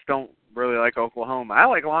I just don't really like Oklahoma. I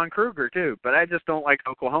like Lon Kruger too, but I just don't like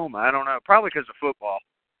Oklahoma. I don't know, probably because of football.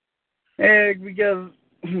 Yeah, because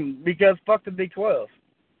fuck the Big 12.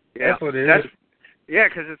 Yeah, that's what it is. Yeah,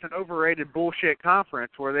 because it's an overrated bullshit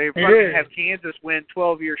conference where they fucking have Kansas win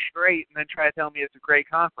 12 years straight and then try to tell me it's a great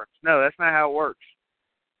conference. No, that's not how it works.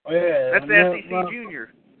 Yeah, that's the SEC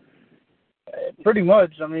Junior. Pretty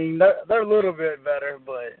much. I mean, they're a little bit better,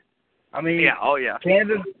 but I mean,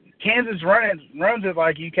 Kansas runs it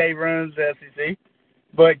like UK runs the SEC,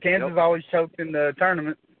 but Kansas always choked in the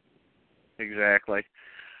tournament. Exactly.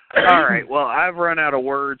 All right. Well, I've run out of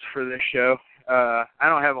words for this show. I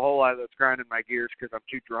don't have a whole lot that's grinding my gears because I'm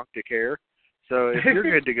too drunk to care. So if you're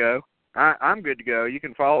good to go, I'm good to go. You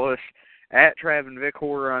can follow us at Trav and Vic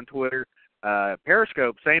Horror on Twitter.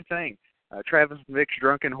 Periscope, same thing. Travis and Vic's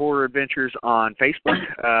Drunken Horror Adventures on Facebook.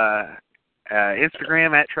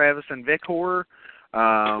 Instagram at Travis and Vic Horror.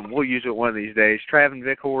 We'll use it one of these days.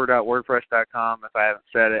 TravandVicHorror.wordpress.com if I haven't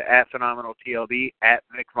said it. At PhenomenalTLD. At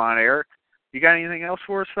Vic Von Erich. You got anything else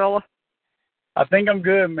for us, fella? I think I'm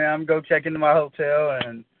good, man. I'm going to go check into my hotel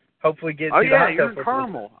and hopefully get to the hotel. You're in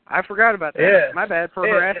Carmel. I forgot about that. Yeah. My bad for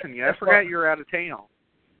harassing you. I forgot you were out of town.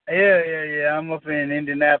 Yeah. I'm up in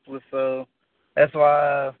Indianapolis, so that's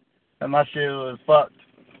why my shit was fucked.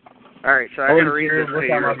 All right, so I got to read this to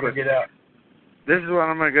you real quick. Get out. This is what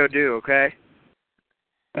I'm going to go do, okay?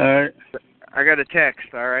 All right. I got a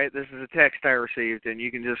text, all right? This is a text I received, and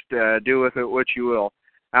you can just do with it what you will.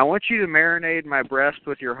 I want you to marinate my breast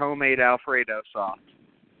with your homemade Alfredo sauce.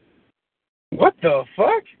 What the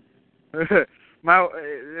fuck? And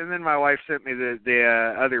then my wife sent me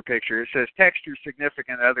the other picture. It says, text your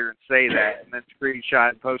significant other and say that, and then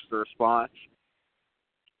screenshot and post the response.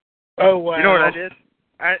 Oh, wow. You know what I did?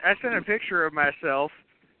 I sent a picture of myself,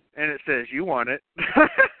 and it says, you want it.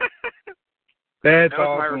 That's that was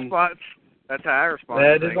awesome. my response. That's how I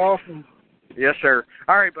responded. That is awesome. Yes, sir.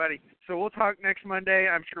 All right, buddy. So we'll talk next Monday.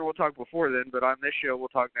 I'm sure we'll talk before then, but on this show, we'll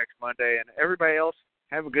talk next Monday. And everybody else,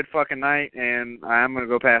 have a good fucking night, and I'm going to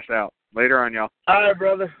go pass out. Later on, y'all. All right,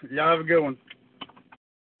 brother. Y'all have a good one.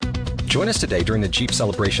 Join us today during the Jeep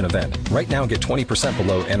Celebration event. Right now, get 20%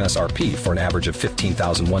 below MSRP for an average of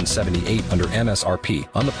 $15,178 under MSRP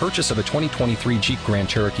on the purchase of a 2023 Jeep Grand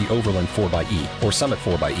Cherokee Overland 4xE or Summit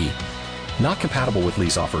 4xE. Not compatible with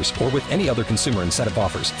lease offers or with any other consumer incentive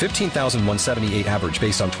offers. $15,178 average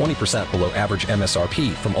based on 20% below average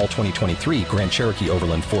MSRP from all 2023 Grand Cherokee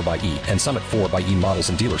Overland 4xE and Summit 4xE models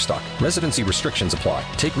in dealer stock. Residency restrictions apply.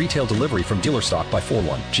 Take retail delivery from dealer stock by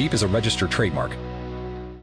 4/1. Jeep is a registered trademark.